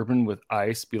does a bourbon with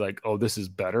ice be like, oh, this is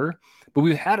better. But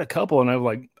we've had a couple,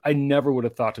 and I never would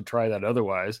have thought to try that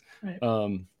otherwise.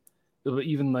 Right.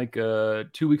 Even like 2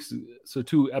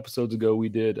 episodes ago, we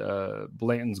did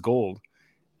Blanton's Gold,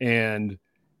 and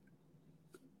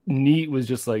neat was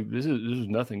just like, this is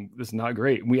nothing. This is not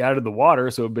great. We added the water,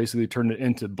 so it basically turned it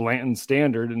into Blanton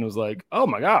Standard, and it was like, oh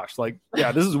my gosh, like,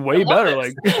 yeah, this is way better.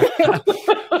 Like,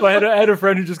 but I had a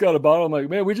friend who just got a bottle. I'm like,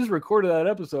 man, we just recorded that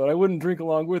episode. I wouldn't drink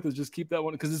along with it. Just keep that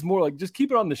one, because it's more like just keep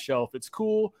it on the shelf. It's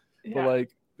cool, but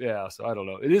like, yeah. So I don't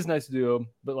know. It is nice to do,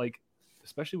 but like,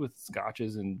 especially with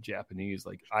scotches and Japanese,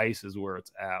 like ice is where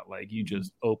it's at. Like you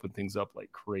just open things up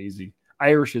like crazy.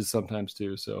 Irishes sometimes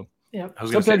too. So yeah,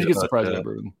 sometimes you get surprised by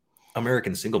bourbon.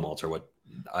 American single malts are what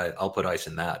I'll put ice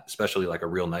in that, especially like a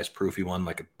real nice proofy one,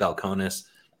 like a Balcones.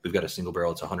 We've got a single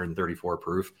barrel. It's 134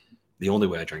 proof. The only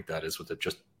way I drink that is with a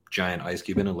just giant ice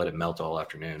cube in and let it melt all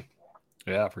afternoon.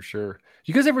 Yeah, for sure.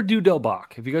 You guys ever do Del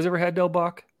Bach? Have you guys ever had Del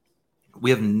Bach? We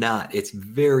have not. It's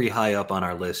very high up on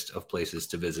our list of places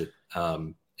to visit.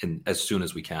 And as soon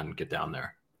as we can get down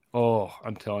there. Oh,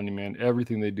 I'm telling you, man,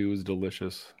 everything they do is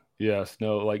delicious. Yes,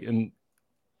 no, like, and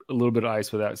a little bit of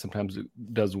ice with that sometimes it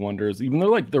does wonders. Even though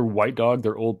like their White Dog,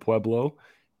 their Old Pueblo,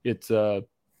 it's the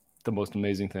most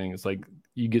amazing thing. It's like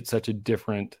you get such a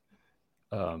different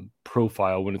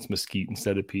profile when it's mesquite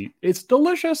instead of peat. It's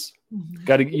delicious.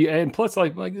 Mm-hmm. And plus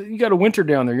like you got a winter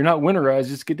down there. You're not winterized.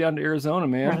 Just get down to Arizona,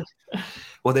 man.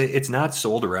 Well, it's not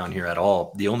sold around here at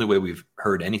all. The only way we've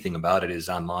heard anything about it is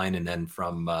online, and then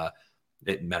from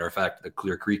matter of fact, the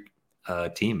Clear Creek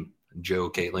team, Joe,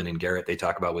 Caitlin, and Garrett, they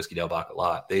talk about Whiskey Del Bach a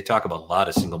lot. They talk about a lot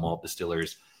of single malt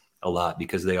distillers a lot,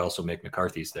 because they also make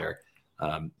McCarthy's there.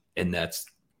 And that's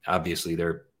obviously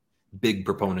they're big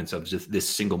proponents of just this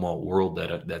single malt world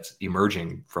that's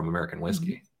emerging from American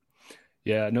whiskey.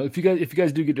 Yeah, no, if you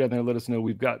guys do get down there, let us know.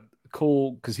 We've got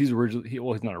Cole, because he's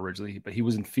not originally, but he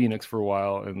was in Phoenix for a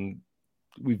while, and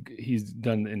he's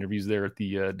done the interviews there at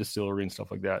the distillery and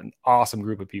stuff like that. An awesome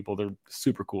group of people. They're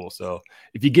super cool. So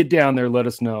if you get down there, let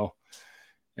us know,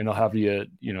 and I'll have you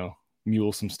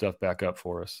mule some stuff back up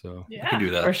for us. So yeah, you can do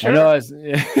that for sure.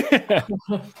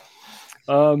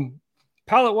 I know.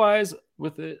 Palate wise,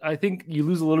 with it, I think you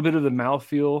lose a little bit of the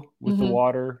mouthfeel with the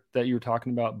water that you were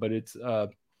talking about, but it's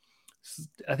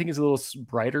I think it's a little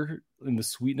brighter in the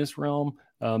sweetness realm.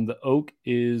 The oak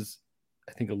is,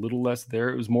 I think, a little less there.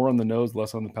 It was more on the nose,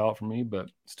 less on the palate for me,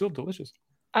 but still delicious.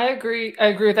 I agree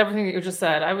with everything that you just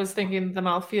said. I was thinking the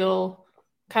mouthfeel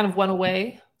kind of went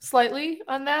away slightly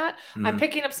on that. I'm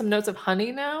picking up some notes of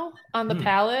honey now on the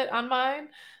palate on mine.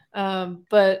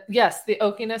 But yes, the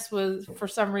oakiness was for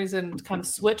some reason kind of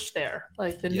switched there.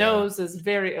 Like the nose is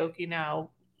very oaky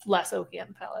now, less oaky on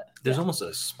the palate. There's almost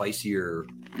a spicier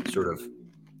sort of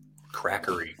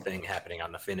crackery thing happening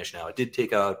on the finish now. It did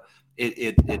take out,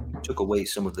 it took away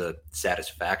some of the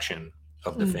satisfaction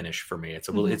of the finish for me. It's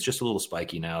a little, it's just a little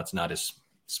spiky now. It's not as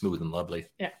smooth and lovely.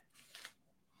 Yeah.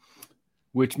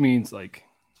 Which means like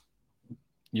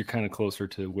you're kind of closer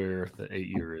to where the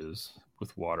 8-year is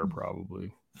with water,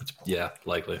 probably. Yeah,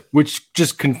 likely. Which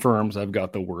just confirms I've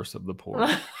got the worst of the port.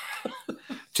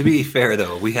 To be fair,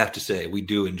 though, we have to say we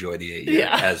do enjoy the 8-year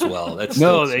as well. That's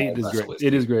no, the 8 is great. Whiskey.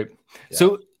 It is great. Yeah.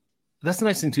 So that's the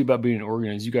nice thing too about being in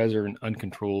Oregon is you guys are an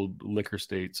uncontrolled liquor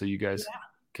state, so you guys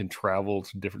can travel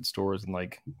to different stores and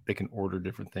like they can order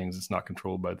different things. It's not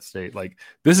controlled by the state. Like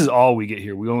this is all we get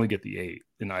here. We only get the 8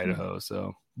 in Idaho.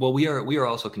 So well, we are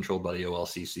also controlled by the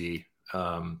OLCC,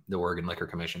 the Oregon Liquor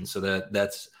Commission. So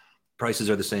that's prices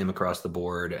are the same across the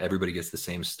board. Everybody gets the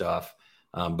same stuff.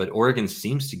 But Oregon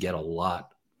seems to get a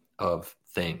lot of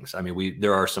things. I mean,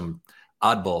 there are some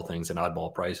oddball things and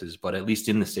oddball prices, but at least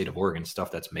in the state of Oregon,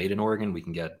 stuff that's made in Oregon, we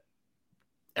can get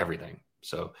everything.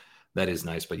 So that is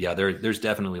nice. But yeah, there's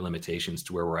definitely limitations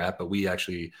to where we're at, but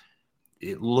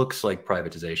it looks like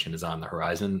privatization is on the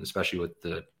horizon, especially with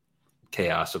the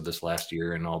chaos of this last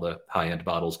year and all the high-end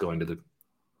bottles going to the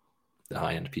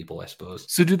high-end people, I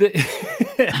suppose. So do they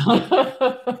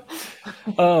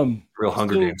real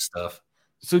Hunger Games stuff.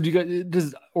 So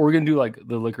does Oregon do like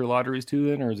the liquor lotteries too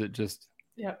then, or is it just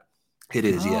It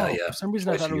is, yeah. For some reason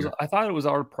I thought it was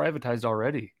privatized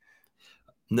already.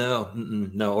 No,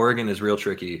 Oregon is real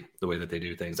tricky the way that they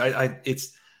do things.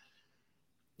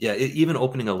 Even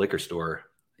opening a liquor store,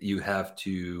 you have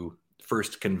to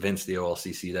first convince the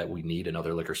OLCC that we need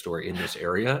another liquor store in this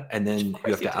area, and then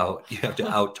you have to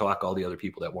out talk all the other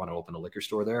people that want to open a liquor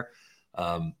store there.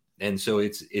 And so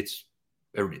it's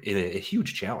a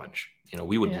huge challenge. You know,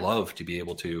 we would love to be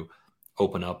able to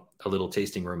open up a little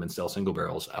tasting room and sell single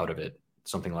barrels out of it.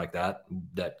 Something like that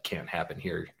can't happen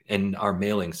here. And our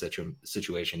mailing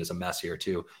situation is a mess here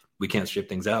too. We can't ship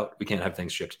things out. We can't have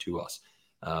things shipped to us.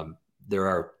 There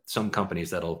are some companies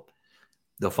they'll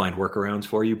find workarounds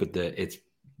for you, but it's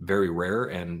very rare,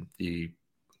 and the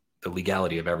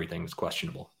legality of everything is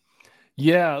questionable.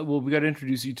 Yeah, well, we got to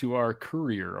introduce you to our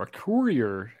courier. Our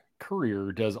courier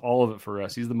does all of it for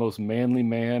us. He's the most manly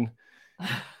man.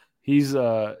 He's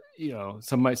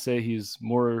some might say he's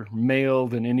more male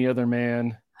than any other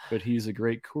man, but he's a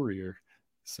great courier.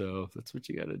 So that's what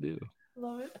you got to do.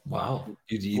 Love it. Wow.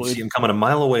 You'd see him coming a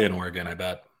mile away in Oregon, I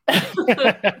bet.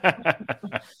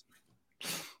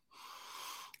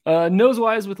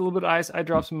 Nose-wise with a little bit of ice. I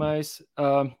dropped some ice.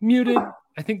 Muted.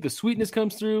 I think the sweetness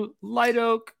comes through. Light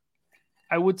oak.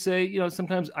 I would say,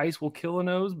 sometimes ice will kill a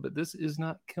nose, but this is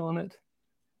not killing it.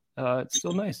 It's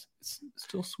still nice. It's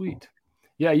still sweet.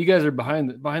 Yeah, you guys are behind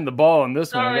the ball on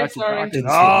this one. Sorry.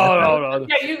 No.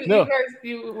 You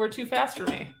guys were too fast for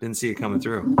me. Didn't see it coming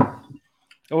through.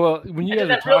 Well, when you guys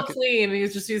are talking, real clean, you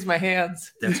just use my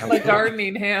hands. That's my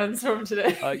gardening hands from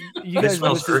today. You guys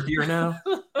smells earthier now.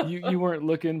 You weren't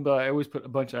looking, but I always put a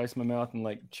bunch of ice in my mouth and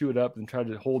like chew it up and try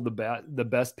to hold the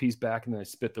best piece back, and then I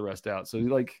spit the rest out. So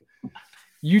like,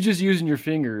 you just using your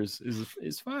fingers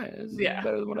is fine. It's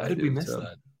better than what I do. Did we miss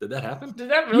that? Did that happen?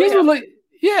 Did that really happen?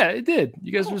 Yeah, it did.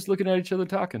 You guys were just looking at each other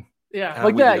talking. Yeah.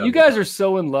 Like that. You guys are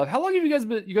so in love. How long have you guys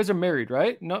been? You guys are married,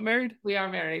 right? Not married? We are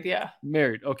married, yeah.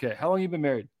 Married. Okay. How long have you been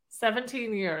married?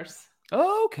 17 years.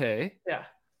 Oh, okay. Yeah.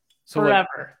 So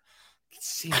forever. It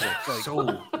seems like so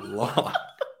long.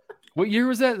 What year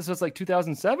was that? So it's like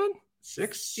 2007?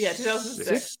 6? Yeah,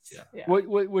 2006. Yeah.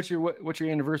 What's your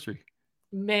anniversary?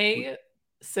 May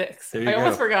 6th. I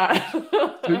almost forgot.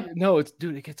 No,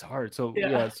 it gets hard. So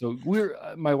so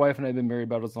my wife and I have been married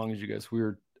about as long as you guys. We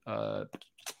were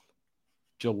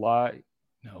July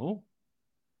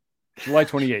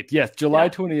 28th. Yes, July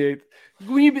 28th.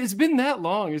 It's been that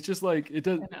long. It's just like it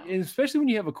does, and especially when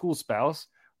you have a cool spouse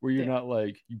where you're not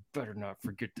like, you better not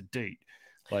forget the date.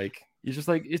 Like you're just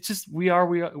like, it's just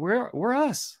we're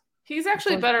us. He's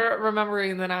actually better at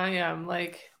remembering than I am.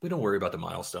 Like, we don't worry about the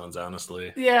milestones,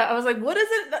 honestly. Yeah, I was like, what is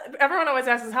it? Everyone always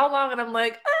asks us how long, and I'm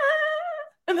like,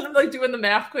 and then I'm like doing the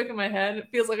math quick in my head. It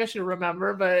feels like I should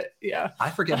remember, but yeah. I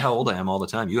forget how old I am all the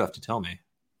time. You have to tell me.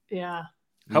 Yeah.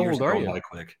 How old are you? Really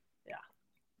quick. Yeah.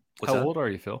 How old are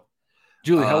you, Phil?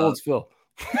 Julie, how old's Phil?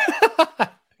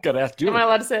 Gotta ask Julie. Am I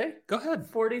allowed to say? Go ahead.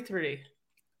 43.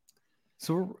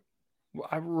 So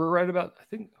we're right about, I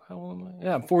think, how old am I?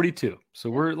 Yeah, I'm 42. So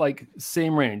we're like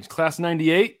same range. Class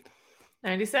 98?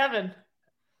 97.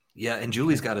 Yeah, and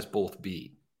Julie's got us both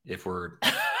beat if we're,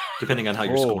 depending on how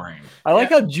you're scoring. I like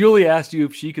how Julie asked you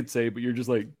if she could say, but you're just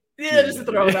like. Yeah, just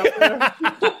throw it out there.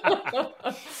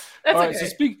 That's all right, so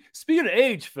speaking of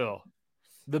age, Phil,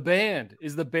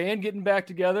 is the band getting back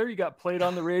together? You got played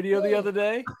on the radio the other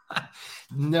day?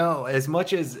 No, as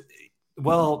much as,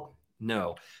 well,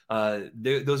 no.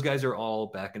 Those guys are all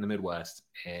back in the Midwest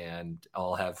and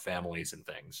all have families and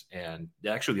things. And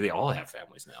actually, they all have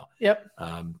families now. Yep.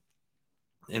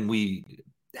 And we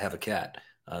have a cat.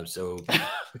 So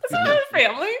it's not a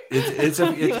family.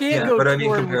 But I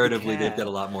mean, comparatively, they've got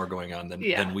a lot more going on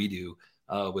than we do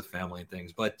with family and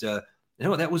things. But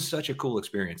that was such a cool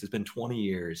experience. It's been 20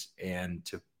 years, and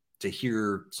to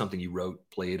hear something you wrote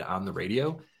played on the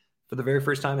radio for the very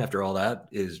first time after all that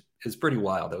is pretty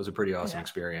wild. That was a pretty awesome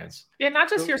experience. Yeah, not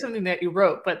just hear something that you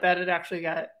wrote, but that it actually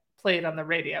got played on the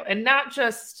radio, and not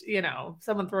just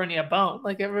someone throwing you a bone.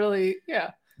 Like it really,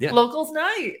 locals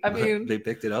night. I mean, they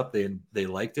picked it up, they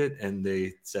liked it, and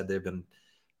they said they've been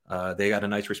they got a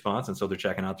nice response, and so they're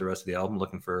checking out the rest of the album,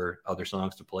 looking for other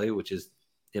songs to play, which is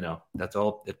that's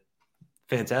all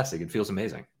fantastic. It feels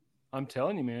amazing. I'm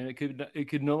telling you, man, it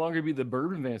could no longer be the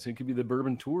Bourbon van, so it could be the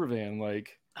Bourbon tour van.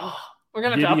 Like, we're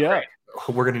gonna upgrade.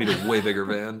 We're gonna need a way bigger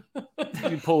van. You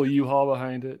can pull a U-Haul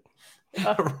behind it.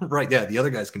 Right, yeah. The other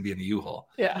guys can be in the U-Haul.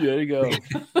 Yeah, there you go.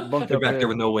 They're back there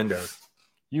with no windows.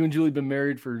 You and Julie been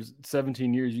married for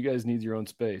 17 years. You guys need your own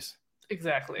space.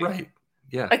 Exactly. Right.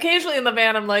 Yeah. Occasionally in the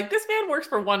van, I'm like, this van works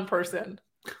for one person.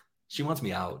 She wants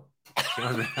me out.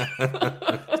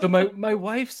 So my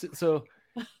wife's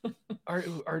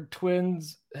our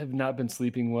twins have not been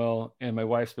sleeping well, and my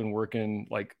wife's been working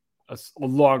like a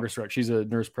longer stretch. She's a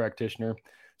nurse practitioner,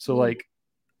 so like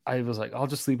I was like, I'll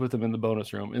just sleep with them in the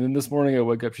bonus room. And then this morning I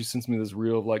wake up, she sends me this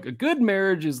reel of like, a good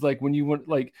marriage is like when you want,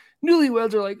 like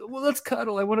newlyweds are like, well, let's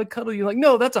cuddle. I want to cuddle you. Like,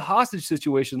 no, that's a hostage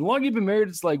situation. The longer you've been married,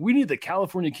 it's like, we need the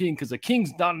California king because the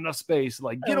king's not enough space.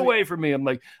 Like, get away from me. I'm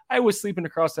like, I was sleeping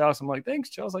across the house. I'm like,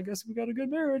 thanks, Charles. I guess we got a good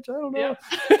marriage. I don't know.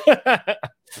 Yeah.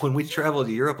 When we traveled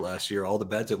to Europe last year, all the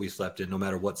beds that we slept in, no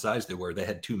matter what size they were, they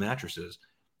had 2 mattresses.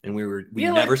 And we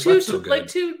never slept so good. Like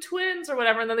 2 twins or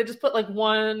whatever. And then they just put like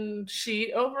 1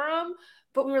 sheet over them.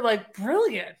 But we were like,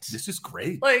 brilliant. This is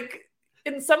great. Like,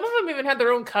 and some of them even had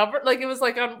their own cover. Like, it was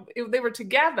like they were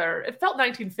together. It felt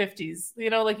 1950s.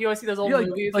 Like you always see those old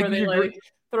movies where they like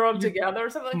throw them together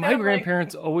or something like that. My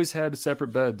grandparents always had separate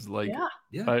beds. Like,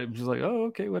 yeah. I was just like, oh,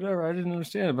 okay, whatever. I didn't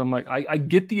understand it. But I'm like, I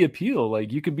get the appeal.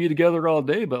 Like, you could be together all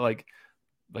day, but like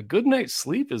a good night's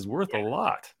sleep is worth a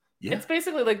lot. Yeah. It's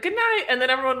basically like good night, and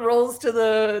then everyone rolls to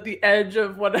the edge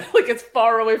of what like as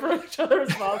far away from each other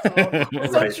as possible.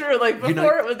 It's so true. Like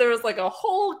before, there was like a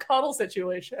whole cuddle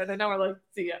situation, and now we're like,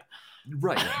 see ya.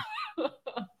 Right.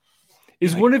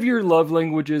 Is one of your love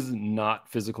languages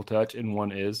not physical touch, and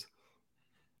one is?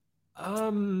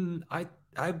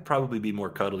 I'd probably be more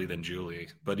cuddly than Julie,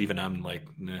 but even I'm like,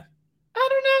 nah. I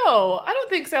don't know. I don't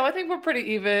think so. I think we're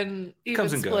pretty even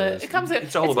comes and split. Goes. It comes in.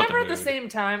 It's never at the same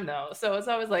time though. So it's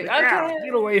always like, okay,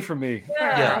 get away from me.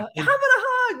 Yeah. How about a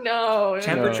hug? No.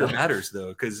 Temperature matters though,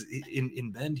 because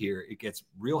in Bend here, it gets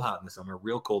real hot in the summer,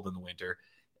 real cold in the winter,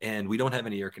 and we don't have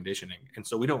any air conditioning, and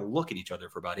so we don't look at each other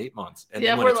for about 8 months. And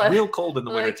then when it's like, real cold in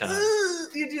the wintertime,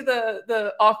 you do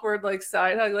the awkward like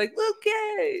side hug, like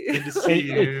okay. Good to see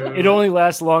you. It only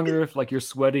lasts longer if like you're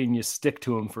sweaty and you stick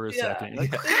to them for a second.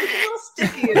 Like, it's a little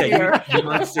sticky in here.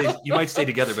 You might stay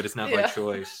together, but it's not my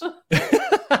choice.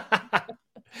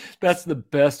 That's the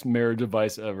best marriage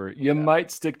advice ever. You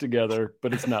might stick together,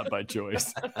 but it's not by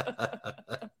choice.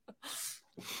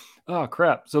 Oh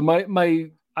crap! So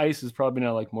my ice is probably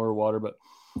not like more water, but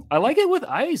I like it with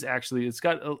ice. Actually, it's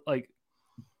got like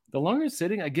the longer it's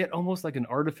sitting, I get almost like an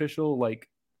artificial like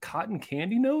cotton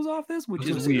candy nose off this, which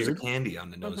is weird. There's a candy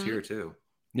on the nose here too.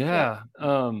 Yeah.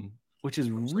 Which is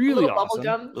really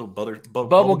awesome.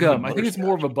 Bubble gum. I think it's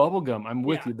more of a bubble gum. I'm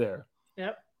with you there.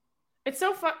 Yep. It's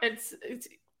so fun. It's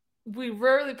we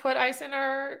rarely put ice in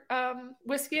our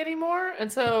whiskey anymore,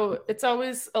 and so it's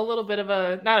always a little bit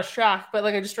of not a shock, but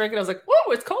like I just drank it, I was like,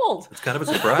 whoa, it's cold. It's kind of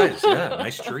a surprise. Yeah,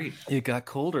 nice treat. It got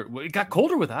colder. It got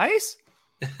colder with ice?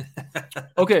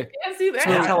 Okay. Yeah, see that.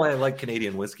 So that's how I like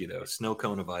Canadian whiskey though. Snow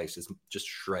cone of ice is just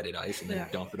shredded ice, and then you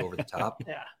dump it over the top.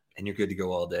 Yeah. And you're good to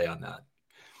go all day on that.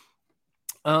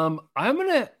 I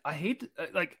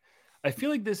feel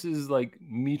like this is like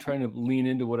me trying to lean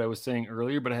into what I was saying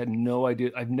earlier, but I had no idea.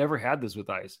 I've never had this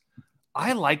with ice.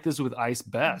 I like this with ice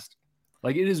best.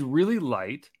 Like it is really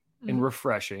light and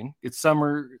refreshing. It's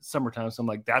summertime, so I'm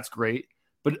like, that's great.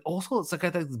 But also it's like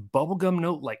got this bubblegum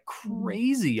note like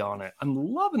crazy on it. I'm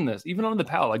loving this, even on the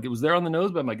palate. Like it was there on the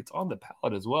nose, but I'm like, it's on the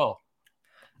palate as well.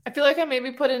 I feel like I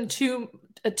maybe put in too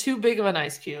big of an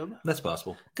ice cube. That's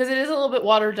possible. Because it is a little bit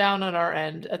watered down on our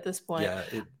end at this point. Yeah,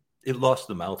 it lost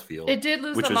the mouthfeel. It did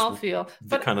lose the mouthfeel.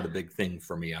 But kind of the big thing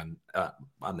for me on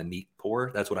the neat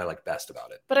pour. That's what I like best about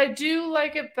it. But I do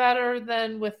like it better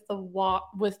than with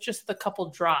with just the couple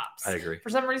drops. I agree.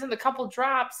 For some reason, the couple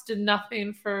drops did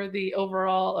nothing for the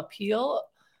overall appeal.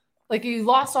 Like you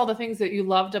lost all the things that you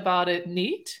loved about it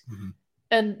neat. Mm-hmm.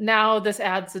 And now this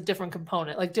adds a different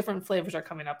component. Like different flavors are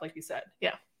coming up, like you said.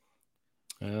 Yeah.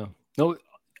 Yeah. No,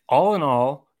 all in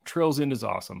all, Trails End is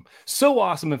awesome. So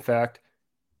awesome, in fact,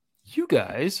 you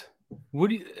guys,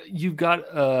 you've got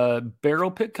a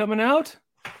barrel pick coming out?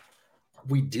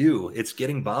 We do. It's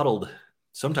getting bottled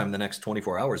sometime in the next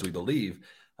 24 hours, we believe.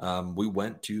 We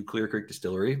went to Clear Creek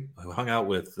Distillery. We hung out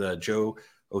with Joe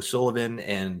O'Sullivan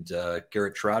and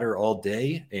Garrett Trotter all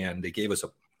day, and they gave us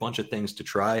a bunch of things to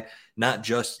try, not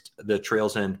just the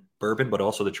Trails End bourbon, but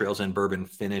also the Trails End bourbon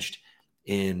finished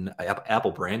in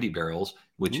apple brandy barrels,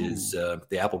 which is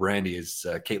the apple brandy is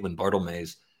Caitlin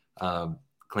Bartlemay's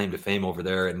claim to fame over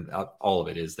there, and all of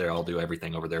it is there. I'll do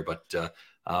everything over there, but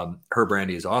her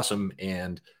brandy is awesome.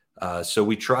 And so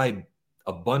we tried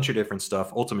a bunch of different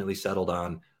stuff, ultimately settled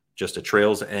on just a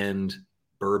Trails End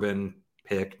bourbon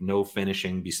pick, no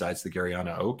finishing besides the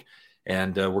Garyana oak.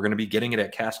 And we're going to be getting it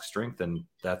at cask strength. And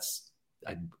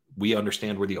we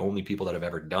understand we're the only people that have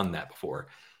ever done that before.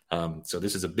 So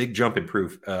this is a big jump in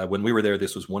proof. When we were there,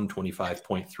 this was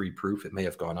 125.3 proof. It may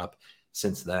have gone up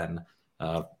since then,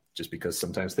 just because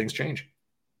sometimes things change.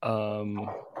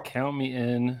 Count me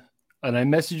in. And I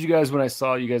messaged you guys when I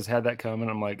saw you guys had that coming.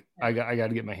 I'm like, I got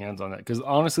to get my hands on that. Because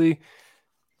honestly,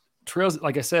 Trails,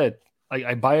 like I said,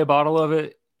 I buy a bottle of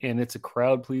it and it's a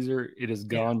crowd pleaser. It is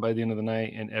gone by the end of the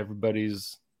night and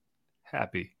everybody's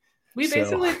happy. We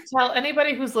basically tell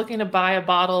anybody who's looking to buy a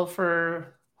bottle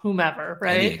for whomever,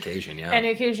 right? Any occasion, yeah. Any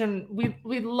occasion.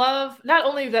 We love not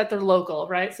only that they're local,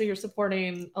 right? So you're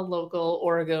supporting a local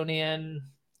Oregonian,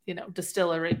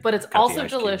 distillery, but it's also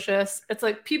delicious. It's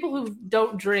like people who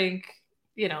don't drink,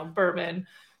 bourbon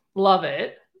love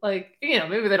it. Like,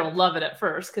 maybe they don't love it at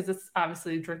first because it's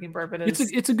obviously drinking bourbon.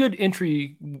 It's a good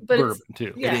entry bourbon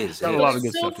too. Yeah, it is. Got a lot of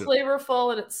good so stuff.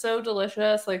 Flavorful and it's so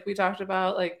delicious. Like we talked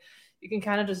about, like you can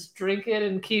kind of just drink it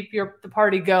and keep the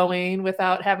party going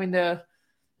without having to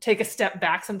take a step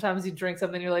back. Sometimes you drink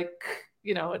something, you're like,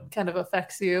 it kind of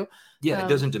affects you. Yeah, it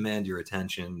doesn't demand your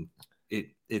attention.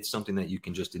 It's something that you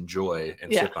can just enjoy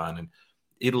and sip on, and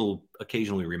it'll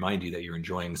occasionally remind you that you're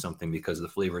enjoying something because the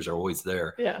flavors are always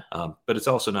there. Yeah. But it's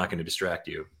also not going to distract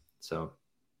you. So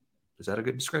is that a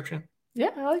good description?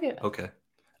 Yeah, I like it. Okay.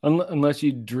 Unless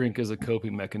you drink as a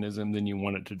coping mechanism, then you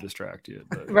want it to distract you.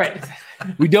 But right.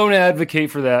 We don't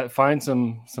advocate for that. Find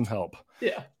some help.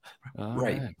 Yeah.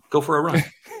 Right. Go for a run.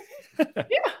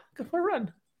 Yeah, go for a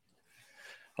run.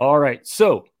 All right.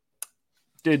 So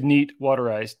did neat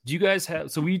water ice. Do you guys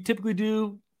have, so we typically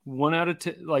do 1 out of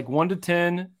 10, like 1 to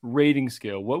 10 rating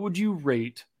scale. What would you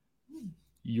rate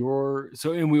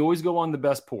and we always go on the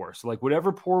best pour. So like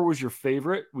whatever pour was your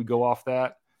favorite, we go off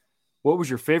that. What was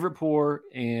your favorite pour,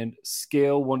 and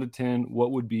scale 1 to 10, what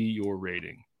would be your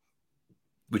rating?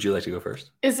 Would you like to go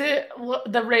first? Is it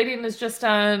the rating is just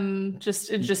on just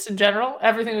in general,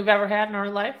 everything we've ever had in our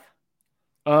life?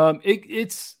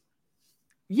 It's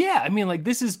I mean, like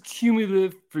this is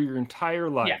cumulative for your entire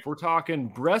life. Yeah. We're talking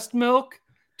breast milk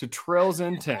to Trails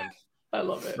End 10. I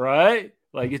love it. Right?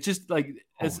 Like it's just like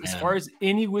as far as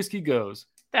any whiskey goes.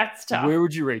 That's tough. Where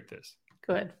would you rate this?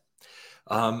 Good.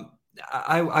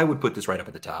 I would put this right up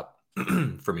at the top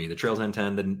for me. The Trails End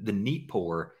 10, the neat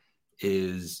pour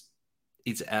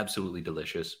it's absolutely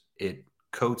delicious. It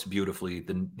coats beautifully.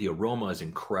 The aroma is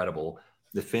incredible.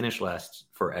 The finish lasts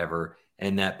forever.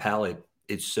 And that palate,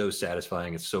 it's so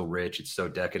satisfying. It's so rich. It's so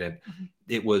decadent. Mm-hmm.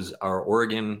 It was our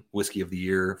Oregon Whiskey of the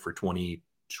Year for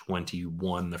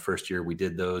 2021, the first year we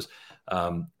did those.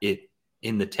 In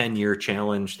the 10-year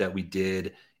challenge that we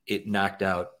did, it knocked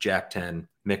out Jack 10,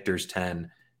 Michter's 10,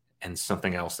 and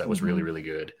something else that was really, really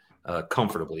good,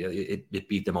 comfortably. It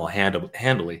beat them all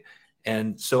handily.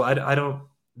 And so I don't,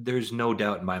 there's no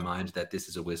doubt in my mind that this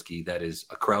is a whiskey that is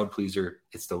a crowd pleaser.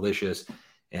 It's delicious.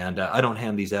 And I don't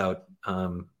hand these out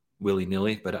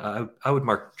willy-nilly, but I would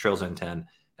mark Trails End 10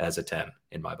 as a 10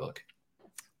 in my book.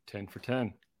 10 for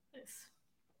 10. Nice.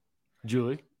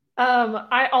 Julie?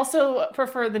 I also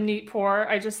prefer the neat pour.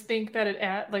 I just think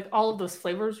that like all of those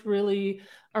flavors really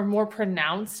are more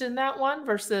pronounced in that one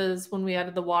versus when we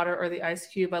added the water or the ice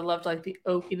cube. I loved like the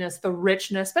oakiness, the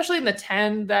richness, especially in the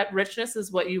 10, that richness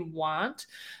is what you want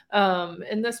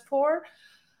in this pour.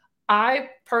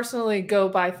 I personally go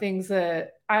by things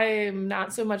that I'm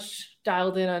not so much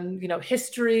dialed in on,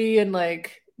 history and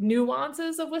like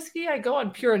nuances of whiskey. I go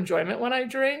on pure enjoyment when I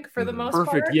drink for the most part.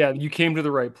 Perfect. Yeah, you came to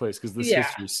the right place because this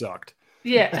history sucked.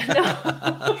 Yeah.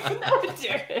 No, it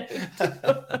didn't.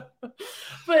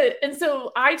 And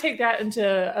so I take that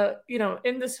into,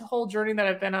 in this whole journey that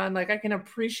I've been on, like I can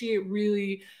appreciate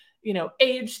really,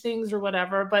 age things or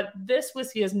whatever, but this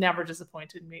whiskey has never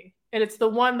disappointed me. And it's the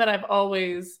one that I've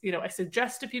always, I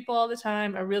suggest to people all the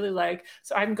time. I really like,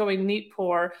 so I'm going neat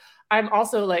pour. I'm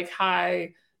also like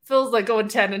high Phil's like going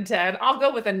 10 and 10. I'll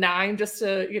go with a 9 just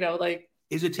to, like.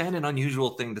 Is a 10 an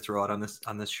unusual thing to throw out on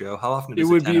this show? How often it does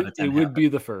would a 10 be out of 10 it would be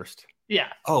the first. Yeah.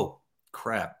 Oh,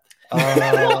 crap.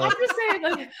 Well, I'm just saying,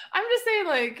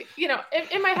 like,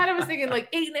 in my head I was thinking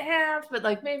like 8.5, but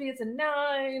like maybe it's a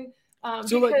 9.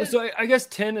 So I guess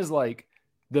 10 is like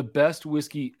the best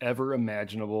whiskey ever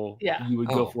imaginable. Yeah. You would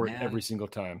go for it every single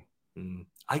time.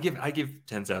 I give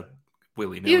 10s out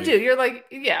willy-nilly. You do. You're like,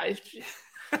 yeah.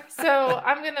 So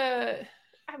I'm gonna.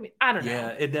 I mean, I don't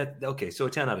know. Yeah. Okay. So a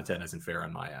 10 out of 10 isn't fair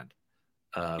on my end.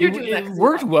 It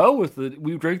worked well with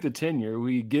we drank the 10 year.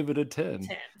 We give it a 10.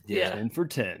 10. Yeah. 10 for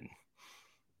 10.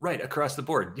 Right across the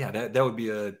board. Yeah, that would be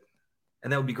that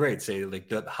would be great. Say like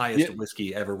the highest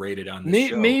whiskey ever rated on this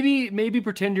show. Maybe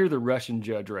pretend you're the Russian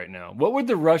judge right now. What would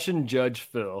the Russian judge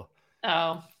feel?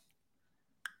 Oh,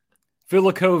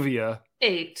 Philakovia.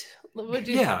 8. Would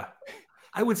you? Yeah,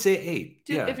 I would say 8.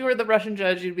 If you were the Russian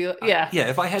judge, you'd be like, yeah. Yeah,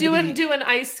 if I had doing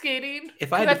ice skating.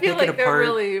 If I had to feel pick like it they're apart,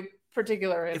 really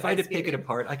particular. If I had to pick it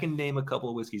apart, I can name a couple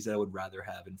of whiskeys that I would rather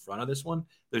have in front of this one.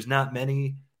 There's not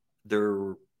many.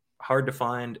 They're hard to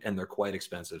find and they're quite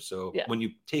expensive. So when you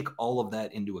take all of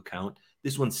that into account,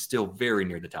 this one's still very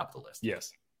near the top of the list.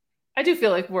 Yes. I do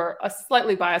feel like we're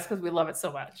slightly biased because we love it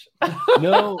so much.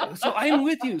 No, so I'm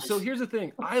with you. So here's the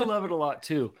thing. I love it a lot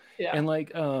too. Yeah. And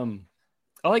like, I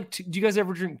like, do you guys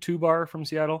ever drink Two Bar from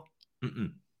Seattle?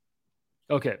 Mm-mm.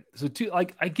 Okay. So I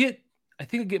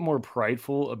think I get more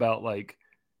prideful about like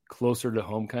closer to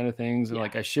home kind of things. And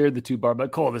like, I shared the Two Bar,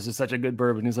 but Cole, this is such a good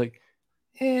bourbon. He's like,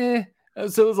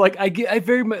 So it's like, I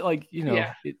very much like,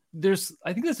 I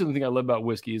think that's the only thing I love about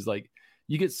whiskey is like,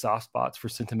 you get soft spots for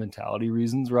sentimentality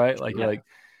reasons, right? Like, like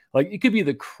it could be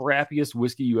the crappiest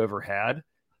whiskey you ever had,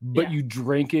 but you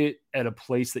drank it at a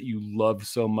place that you loved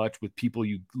so much with people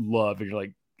you love. And you're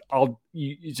like,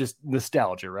 it's just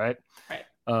nostalgia, right? Right.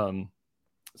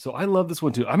 So I love this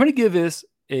one too. I'm going to give this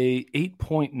a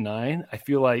 8.9. I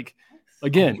feel like,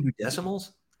 again,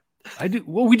 decimals. I do.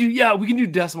 Well, we do. Yeah, we can do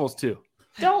decimals too.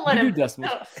 Don't let him do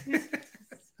decimals.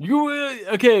 You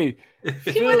okay?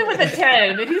 He went in with a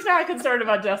 10, and he's not concerned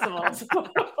about decimals.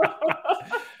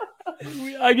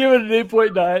 I give it an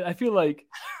 8.9. I feel like,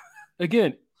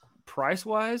 again, price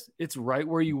wise, it's right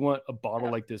where you want a bottle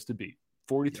like this to be.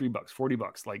 $43,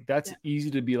 $40. Like that's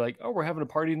easy to be like, oh, we're having a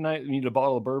party tonight. We need a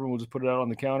bottle of bourbon. We'll just put it out on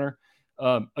the counter.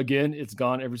 Again, it's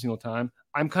gone every single time.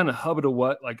 I'm kind of hub to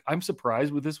what, like, I'm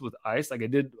surprised with this with ice. Like I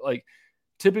did, like,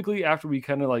 typically after we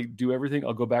kind of like do everything,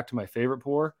 I'll go back to my favorite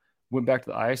pour, went back to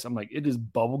the ice. I'm like, it is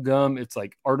bubble gum. It's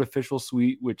like artificial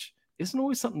sweet, which isn't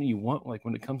always something you want, like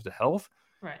when it comes to health,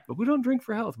 right? But we don't drink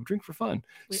for health. We drink for fun.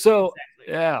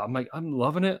 Yeah, I'm like, I'm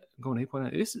loving it. I'm going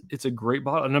 8.9. It's a great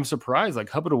bottle. And I'm surprised, like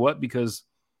hub to what, because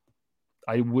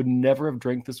I would never have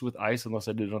drank this with ice unless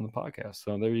I did it on the podcast.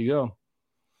 So there you go.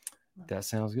 That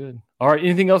sounds good. All right.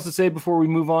 Anything else to say before we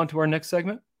move on to our next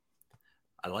segment?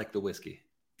 I like the whiskey.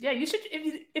 Yeah, you should.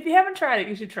 If you haven't tried it,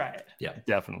 you should try it. Yeah,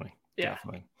 definitely. Yeah.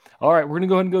 Definitely. All right. We're going to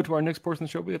go ahead and go to our next portion of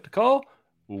the show we have to call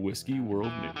Whiskey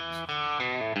World News.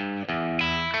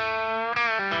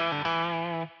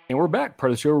 And we're back.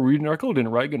 Part of the show, we're reading an article.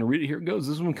 Didn't write. Going to read it. Here it goes.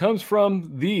 This one comes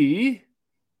from the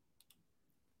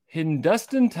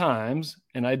Hindustan Times,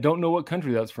 and I don't know what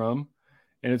country that's from.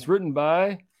 And it's written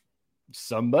by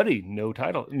somebody, no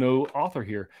title, no author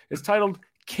here. It's titled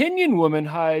Kenyan Woman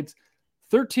Hides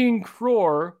 13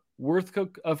 crore worth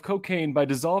of cocaine by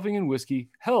dissolving in whiskey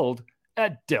held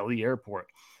at Delhi airport.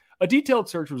 A detailed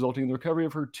search resulting in the recovery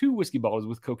of her 2 whiskey bottles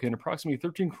with cocaine, approximately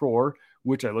 13 crore,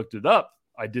 which I looked it up.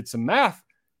 I did some math,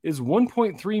 is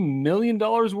 $1.3 million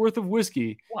worth of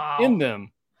whiskey in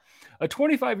them. A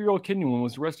 25-year-old Kenyan woman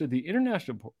was arrested at the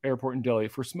international airport in Delhi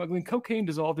for smuggling cocaine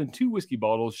dissolved in 2 whiskey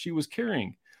bottles she was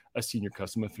carrying, a senior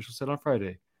customs official said on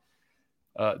Friday.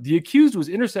 The accused was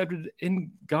intercepted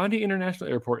in Gandhi International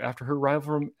Airport after her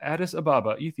arrival from Addis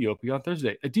Ababa, Ethiopia, on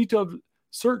Thursday. A detailed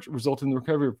search resulted in the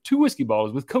recovery of 2 whiskey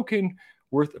bottles with cocaine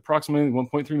worth approximately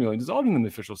 $1.3 million dissolved in them, the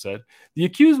official said. The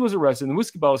accused was arrested and the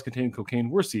whiskey bottles containing cocaine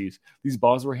were seized. These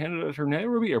bottles were handed at her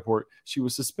Nairobi airport. She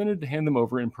was suspended to hand them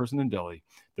over in person in Delhi.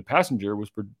 The passenger was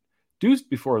produced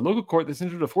before a local court that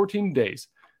sentenced her to 14 days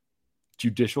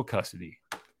judicial custody.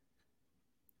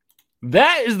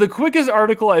 That is the quickest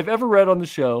article I've ever read on the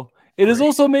show. It is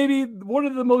also maybe one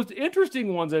of the most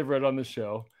interesting ones I've read on the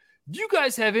show. Do you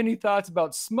guys have any thoughts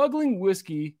about smuggling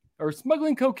whiskey or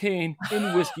smuggling cocaine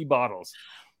in whiskey bottles?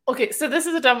 Okay, so this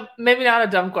is maybe not a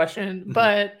dumb question,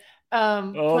 but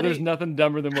there's nothing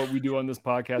dumber than what we do on this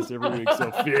podcast every week,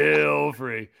 so feel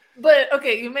free. But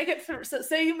okay, you make it through. So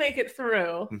say you make it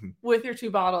through with your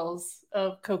 2 bottles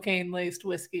of cocaine laced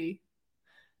whiskey.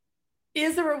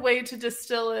 Is there a way to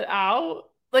distill it out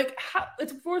Like, how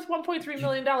it's worth $1.3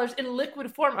 million in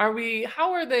liquid form.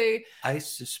 How are they? I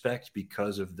suspect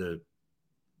because of the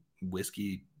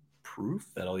whiskey proof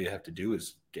that all you have to do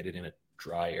is get it in a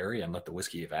dry area and let the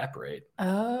whiskey evaporate.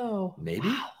 Oh, maybe.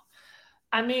 Wow.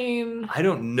 I mean, I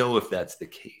don't know if that's the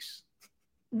case.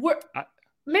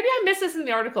 Maybe I missed this in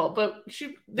the article, but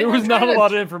there was not a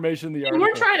lot of information in the article. They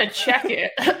weren't trying to check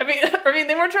it. I mean,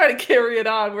 they weren't trying to carry it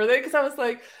on, were they? Because I was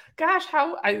like, gosh,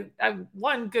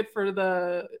 I'm good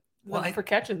for for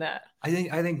catching that. I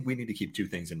think we need to keep two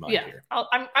things in mind here.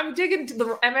 I'm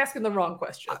asking the wrong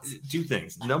questions. Two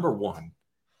things. Number one,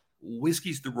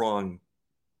 whiskey's the wrong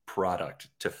product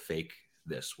to fake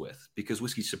this with, because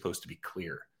whiskey's supposed to be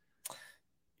clear.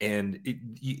 And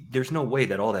there's no way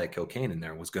that all that cocaine in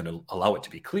there was going to allow it to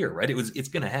be clear, right? It's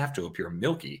going to have to appear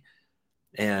milky.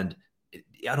 And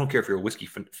I don't care if you're a whiskey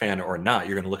fan or not,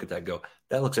 you're going to look at that and go,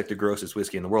 that looks like the grossest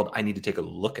whiskey in the world. I need to take a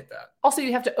look at that. Also,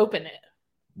 you have to open it.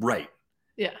 Right.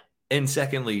 Yeah. And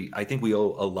secondly, I think we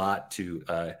owe a lot to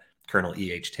Colonel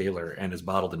E.H. Taylor and his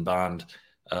bottled and bond.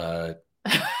 The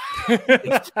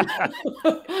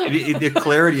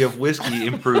clarity of whiskey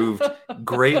improved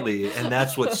greatly, and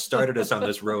that's what started us on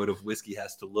this road of whiskey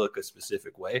has to look a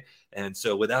specific way. And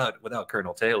so without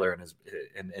Colonel Taylor and his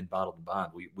and bottled and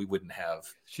bond, we wouldn't have.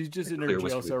 She's just in her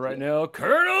jail cell right now.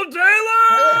 Colonel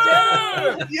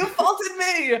Taylor, you faulted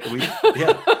me.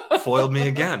 Foiled me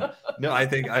again. No, I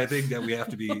think that we have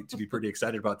to be pretty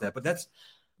excited about that. But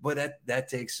that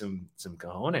takes some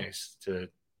cojones to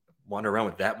wander around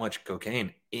with that much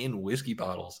cocaine in whiskey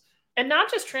bottles, and not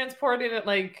just transporting it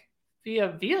like via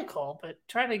vehicle, but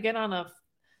trying to get on I'm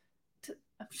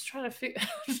just trying to figure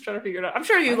it out. I'm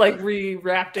sure you like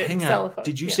rewrapped it. Hang on.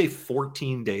 Did you say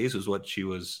 14 days was what she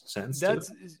was sentenced to?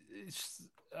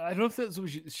 I don't know if that's what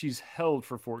she's held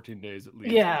for 14 days at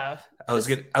least. Yeah. I was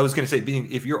gonna say,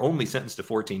 if you're only sentenced to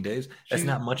 14 days, that's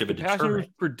not much of a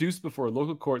deterrent. Produced before a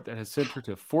local court that has sent her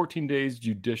to 14 days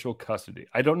judicial custody.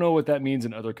 I don't know what that means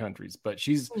in other countries, but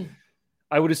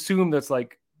I would assume that's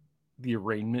like the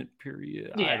arraignment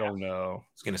period. Yeah. I don't know. I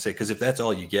was gonna say, because if that's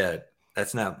all you get,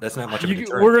 that's not much of a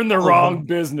deterrent. We're in the wrong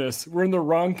business. We're in the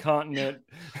wrong continent.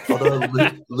 Although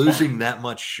losing that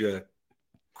much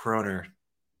kroner.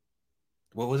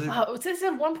 What was it? Oh, it says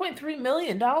 $1.3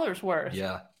 million worth.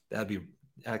 Yeah,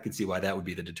 I could see why that would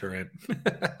be the deterrent.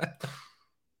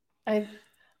 I'm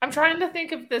trying to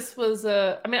think if this was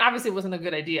obviously it wasn't a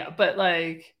good idea, but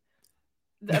like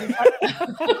that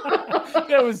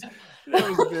was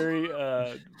very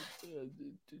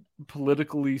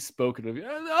politically spoken of you.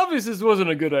 Obviously this wasn't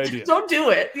a good idea. Don't do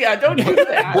it. Yeah, don't do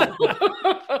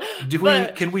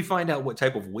that. Can we find out what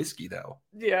type of whiskey though?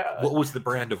 Yeah. What was the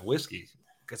brand of whiskey?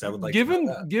 Because I would like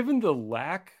given the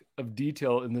lack of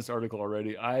detail in this article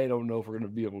already, I don't know if we're going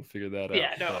to be able to figure that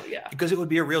out. Because it would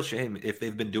be a real shame if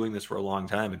they've been doing this for a long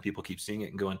time and people keep seeing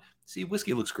it and going, see,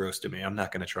 whiskey looks gross to me. I'm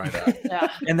not going to try that.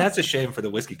 Yeah. And that's a shame for the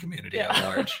whiskey community at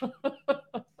large.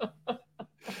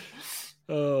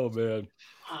 Oh, man.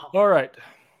 Wow. All right.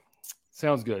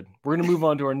 Sounds good. We're going to move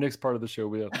on to our next part of the show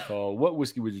we have to call What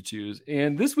Whiskey Would You Choose?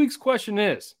 And this week's question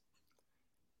is,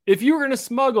 if you were going to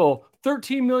smuggle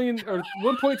 $13 million or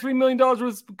 $1.3 million worth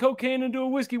of cocaine into a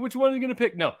whiskey, which one are you going to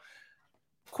pick? No.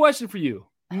 Question for you,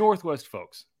 Northwest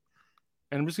folks.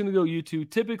 And I'm just going to go you two.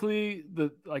 Typically,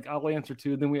 I'll answer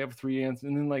two, then we have three answers,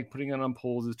 and then putting it on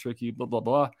polls is tricky, blah, blah,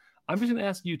 blah. I'm just going to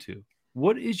ask you two.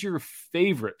 What is your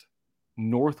favorite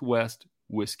Northwest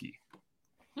whiskey?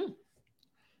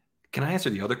 Can I answer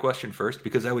the other question first?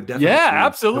 Because I would definitely. Yeah,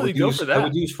 absolutely. Go for that. I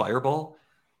would use Fireball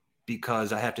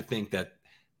because I have to think that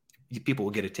people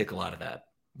will get a tickle out of that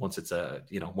once it's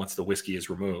once the whiskey is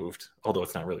removed, although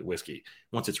it's not really whiskey.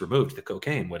 Once it's removed, the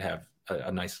cocaine would have a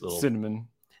nice little cinnamon,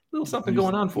 little something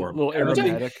going on for them. A little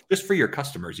aromatic. Just for your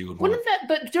customers, you would want. Wouldn't that?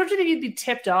 But don't you think you'd be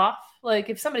tipped off? Like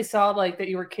if somebody saw that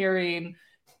you were carrying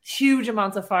huge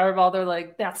amounts of Fireball, they're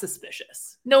like, that's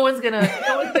suspicious. No one's gonna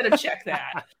check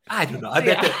that. I don't know. I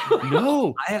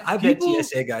bet bet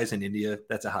TSA guys in India,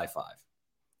 that's a high five.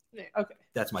 Yeah, okay.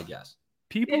 That's my guess.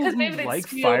 People who like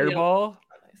Fireball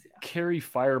carry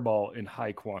Fireball in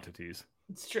high quantities.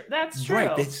 It's true. That's true.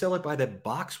 Right. They sell it by that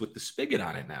box with the spigot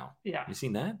on it now. Yeah. You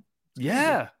seen that?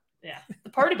 Yeah. Yeah.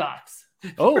 The party box.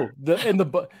 Oh,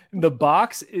 the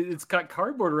box, it's got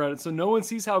cardboard around it, so no one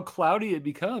sees how cloudy it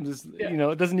becomes.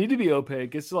 It doesn't need to be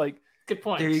opaque. It's like good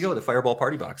point. There you go. The Fireball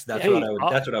party box. That's what I would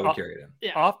carry it in.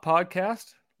 Yeah. Off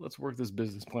podcast. Let's work this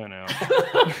business plan out.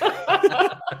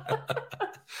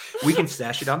 We can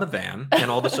stash it on the van, and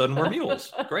all of a sudden we're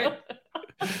mules. Great.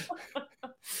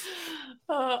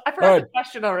 I forgot the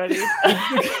question already.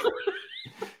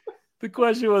 The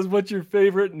question was, what's your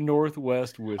favorite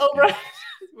Northwest whiskey? Oh, right.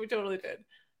 We totally did.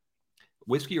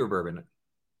 Whiskey or bourbon?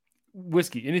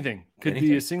 Whiskey, anything. Could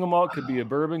be a single malt, could be a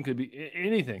bourbon, could be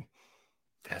anything.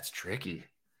 That's tricky.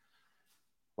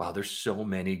 Wow, there's so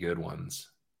many good ones.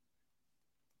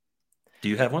 Do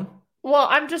you have one? Well,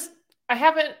 I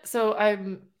haven't, so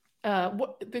I'm,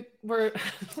 we're,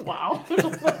 wow.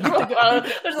 There's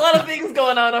a lot of things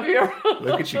going on up here.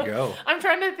 Look at you go. I'm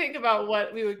trying to think about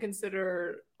what we would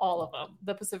consider all of them,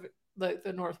 the Pacific,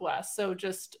 the Northwest. So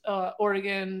just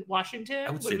Oregon,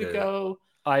 Washington. Would we go?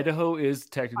 Idaho is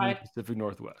technically Pacific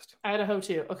Northwest. Idaho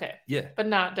too. Okay. Yeah. But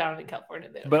not down in California.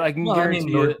 But I can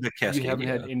guarantee you haven't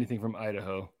had anything from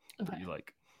Idaho that you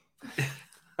like.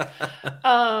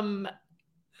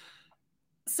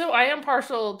 So I am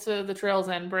partial to the Trails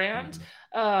End brand.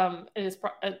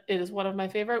 It is one of my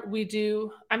favorite.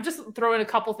 I'm just throwing a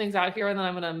couple things out here, and then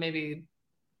I'm going to maybe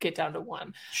get down to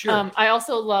one. Sure. I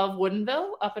also love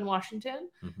Woodinville up in Washington.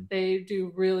 They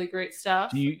do really great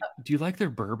stuff. Do you like their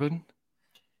bourbon?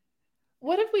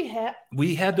 What did we have?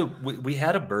 We had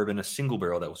a bourbon, a single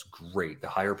barrel that was great. The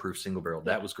higher proof single barrel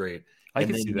that was great. I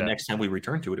can see that. The next time we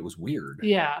returned to it, it was weird.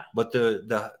 Yeah. But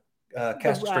the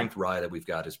cask strength rye that we've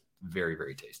got is very,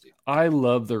 very tasty. I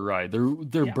love their rye.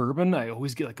 Their bourbon, I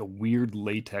always get like a weird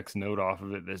latex note off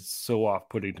of it that's so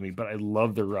off-putting to me, but I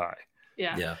love the rye.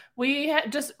 Yeah. We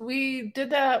did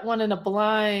that one in a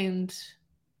blind,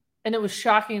 and it was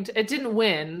shocking. It didn't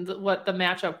win what the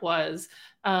matchup was,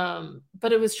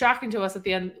 but it was shocking to us at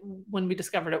the end when we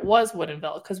discovered it was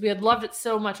Woodinville, because we had loved it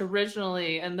so much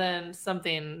originally, and then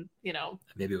something,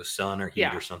 maybe it was sun or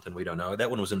heat or something, we don't know. That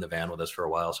one was in the van with us for a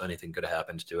while, so anything could have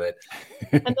happened to it.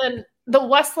 And then the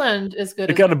Westland is good.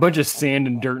 It got a bunch of sand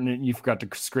and dirt in it, and you forgot to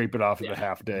scrape it off at the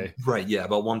half day. Right, yeah,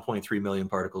 about 1.3 million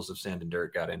particles of sand and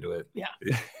dirt got into it. Yeah.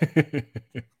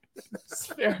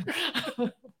 Fair.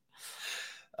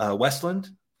 Westland?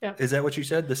 Yeah. Is that what you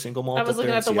said? The single malt? I was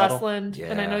looking at the Seattle? Westland,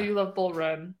 and I know you love Bull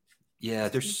Run. Yeah,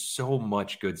 there's so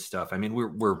much good stuff. I mean,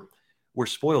 we're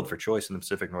spoiled for choice in the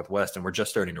Pacific Northwest, and we're just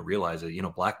starting to realize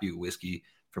it. Black Butte whiskey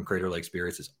from Crater Lake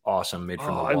Spirits is awesome, made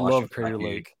from the wash. I love Crater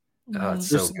Lake. It's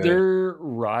so good. Their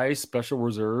rye special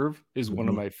reserve is one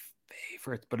of my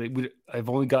favorites, but I've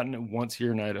only gotten it once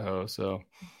here in Idaho. So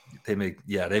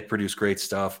they produce great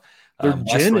stuff. Their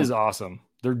gin is awesome.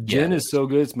 Their gin is so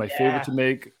good. It's my favorite to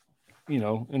make.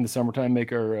 In the summertime,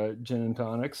 make our gin and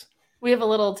tonics. We have a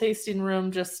little tasting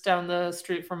room just down the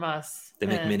street from us. They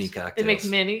make mini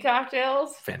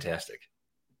cocktails. Fantastic.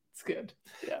 It's good.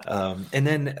 Yeah. And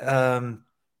then,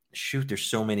 there's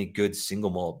so many good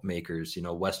single malt makers.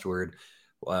 Westward,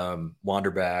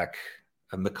 Wanderback,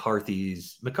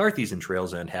 McCarthy's and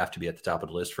Trails End have to be at the top of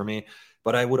the list for me.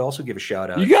 But I would also give a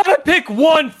shout out. You gotta pick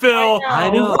one, Phil.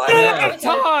 I know. Out of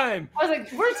time. I was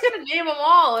like, we're just gonna name them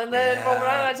all, and then we'll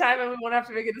run out of time, and we won't have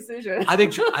to make a decision. I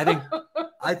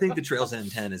think the Trails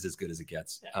End 10 is as good as it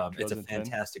gets. It's a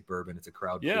fantastic bourbon. It's a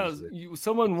crowd. Yeah,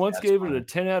 someone once gave it a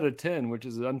 10 out of 10, which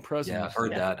is unprecedented. Yeah, I've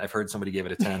heard that. I've heard somebody give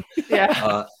it a 10.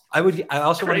 Yeah. I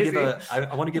also want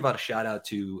to give out a shout out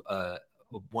to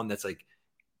one that's like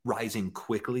rising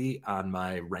quickly on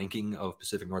my ranking of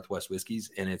Pacific Northwest whiskeys,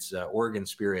 and it's Oregon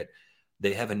Spirit.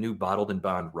 They have a new bottled and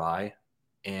bond rye,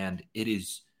 and it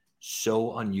is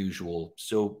so unusual,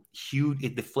 so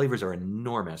huge. The flavors are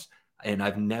enormous, and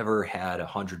I've never had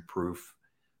 100 proof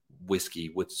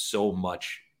whiskey with so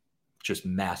much just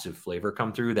massive flavor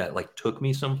come through that like took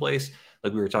me someplace.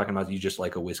 Like we were talking about, you just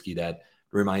like a whiskey that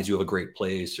reminds you of a great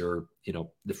place, or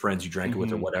the friends you drank it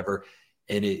with or whatever.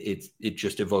 And it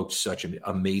just evoked such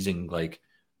amazing like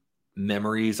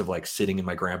memories of like sitting in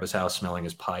my grandpa's house smelling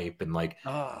his pipe and like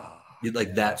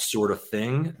that sort of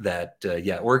thing. That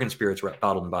Oregon Spirits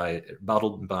bottled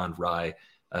and bond rye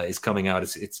is coming out.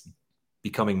 It's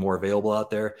becoming more available out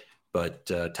there, but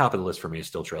top of the list for me is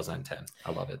still Trails End 10.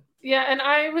 I love it. Yeah, and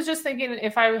I was just thinking,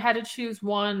 if I had to choose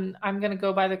one, I'm going to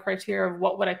go by the criteria of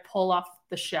what would I pull off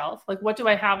the shelf. Like, what do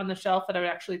I have on the shelf that I would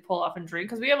actually pull off and drink?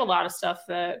 Because we have a lot of stuff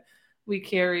that we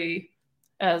carry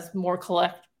as more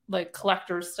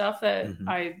collector stuff that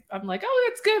I'm like, oh,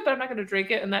 it's good, but I'm not going to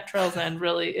drink it. And that Trails End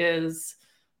really is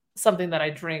something that I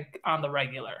drink on the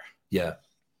regular. Yeah.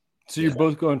 So you're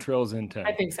both going Trails End 10.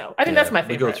 I think so. I think that's my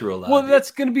favorite. We go through a lot. Well, that's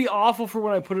going to be awful for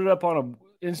when I put it up on an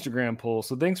Instagram poll.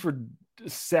 So thanks for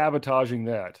sabotaging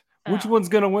that. Which one's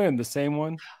going to win? The same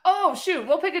one? Oh, shoot.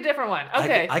 We'll pick a different one.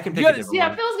 Okay. I can pick a different one.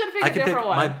 Yeah, Phil's going to pick a different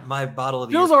one. My bottle of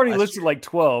the Phil's already listed like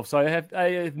 12, so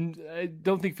I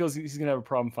don't think he's going to have a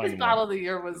problem finding his bottle of the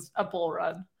year was a Bull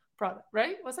Run product,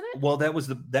 right? Wasn't it? Well, that was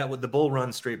the Bull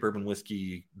Run straight bourbon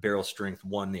whiskey barrel strength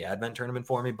won the Advent tournament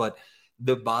for me, but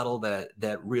the bottle that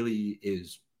really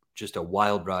is just a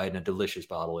wild ride and a delicious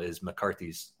bottle is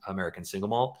McCarthy's American Single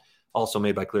Malt. also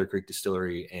made by Clear Creek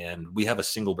Distillery. And we have a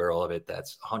single barrel of it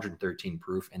that's 113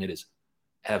 proof, and it is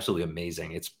absolutely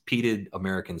amazing. It's peated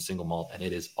American single malt, and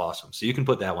it is awesome. So you can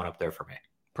put that one up there for me.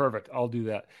 Perfect. I'll do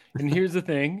that. And here's the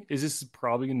thing: is this is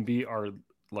probably going to be our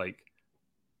like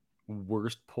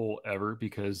worst pull ever,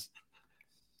 because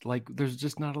like there's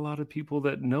just not a lot of people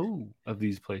that know of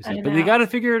these places, but they got to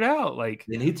figure it out. Like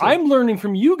I'm learning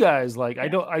from you guys. Like I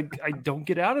don't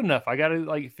get out enough. I got to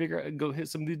like go hit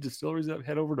some of these distilleries up,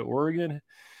 head over to Oregon.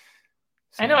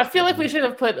 I know. I feel like we should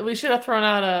have thrown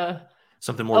out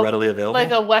something more readily available,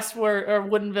 like a Westward or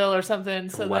Woodinville or something.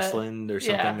 So Westland or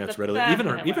something that's readily,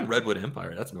 even Redwood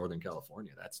Empire. That's Northern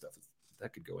California. That stuff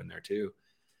that could go in there too.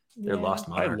 Their Lost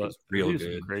Monarch is real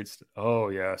good. Great stuff. Oh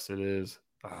yes, it is.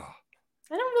 Oh.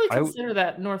 I don't really consider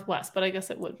that Northwest, but I guess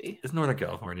it would be. It's Northern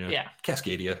California. Yeah.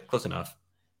 Cascadia, close enough.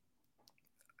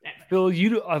 Phil,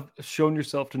 you have shown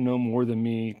yourself to know more than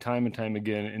me time and time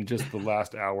again in just the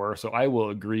last hour, so I will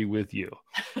agree with you.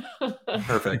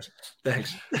 Perfect.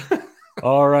 Thanks.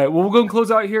 All right. Well, we're going to close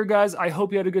out here, guys. I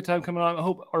hope you had a good time coming on. I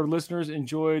hope our listeners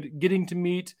enjoyed getting to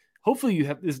meet. Hopefully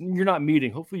you're not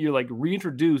meeting. Hopefully you're like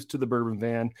reintroduced to the Bourbon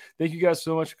Van. Thank you guys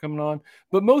so much for coming on.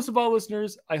 But most of all,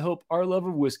 listeners, I hope our love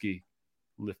of whiskey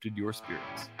lifted your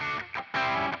spirits.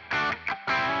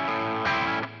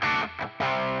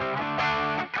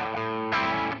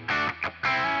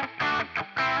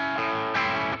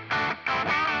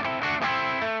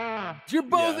 You're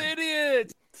both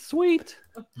idiots. Sweet.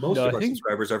 Most of our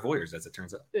subscribers are voyeurs, as it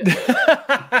turns out.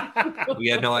 We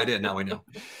had no idea. Now we know.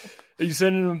 Are you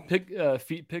sending them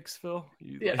feet pics, Phil?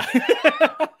 Yeah.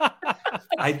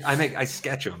 I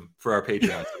sketch them for our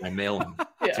Patreons. And I mail them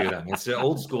to them. It's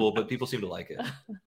old school, but people seem to like it.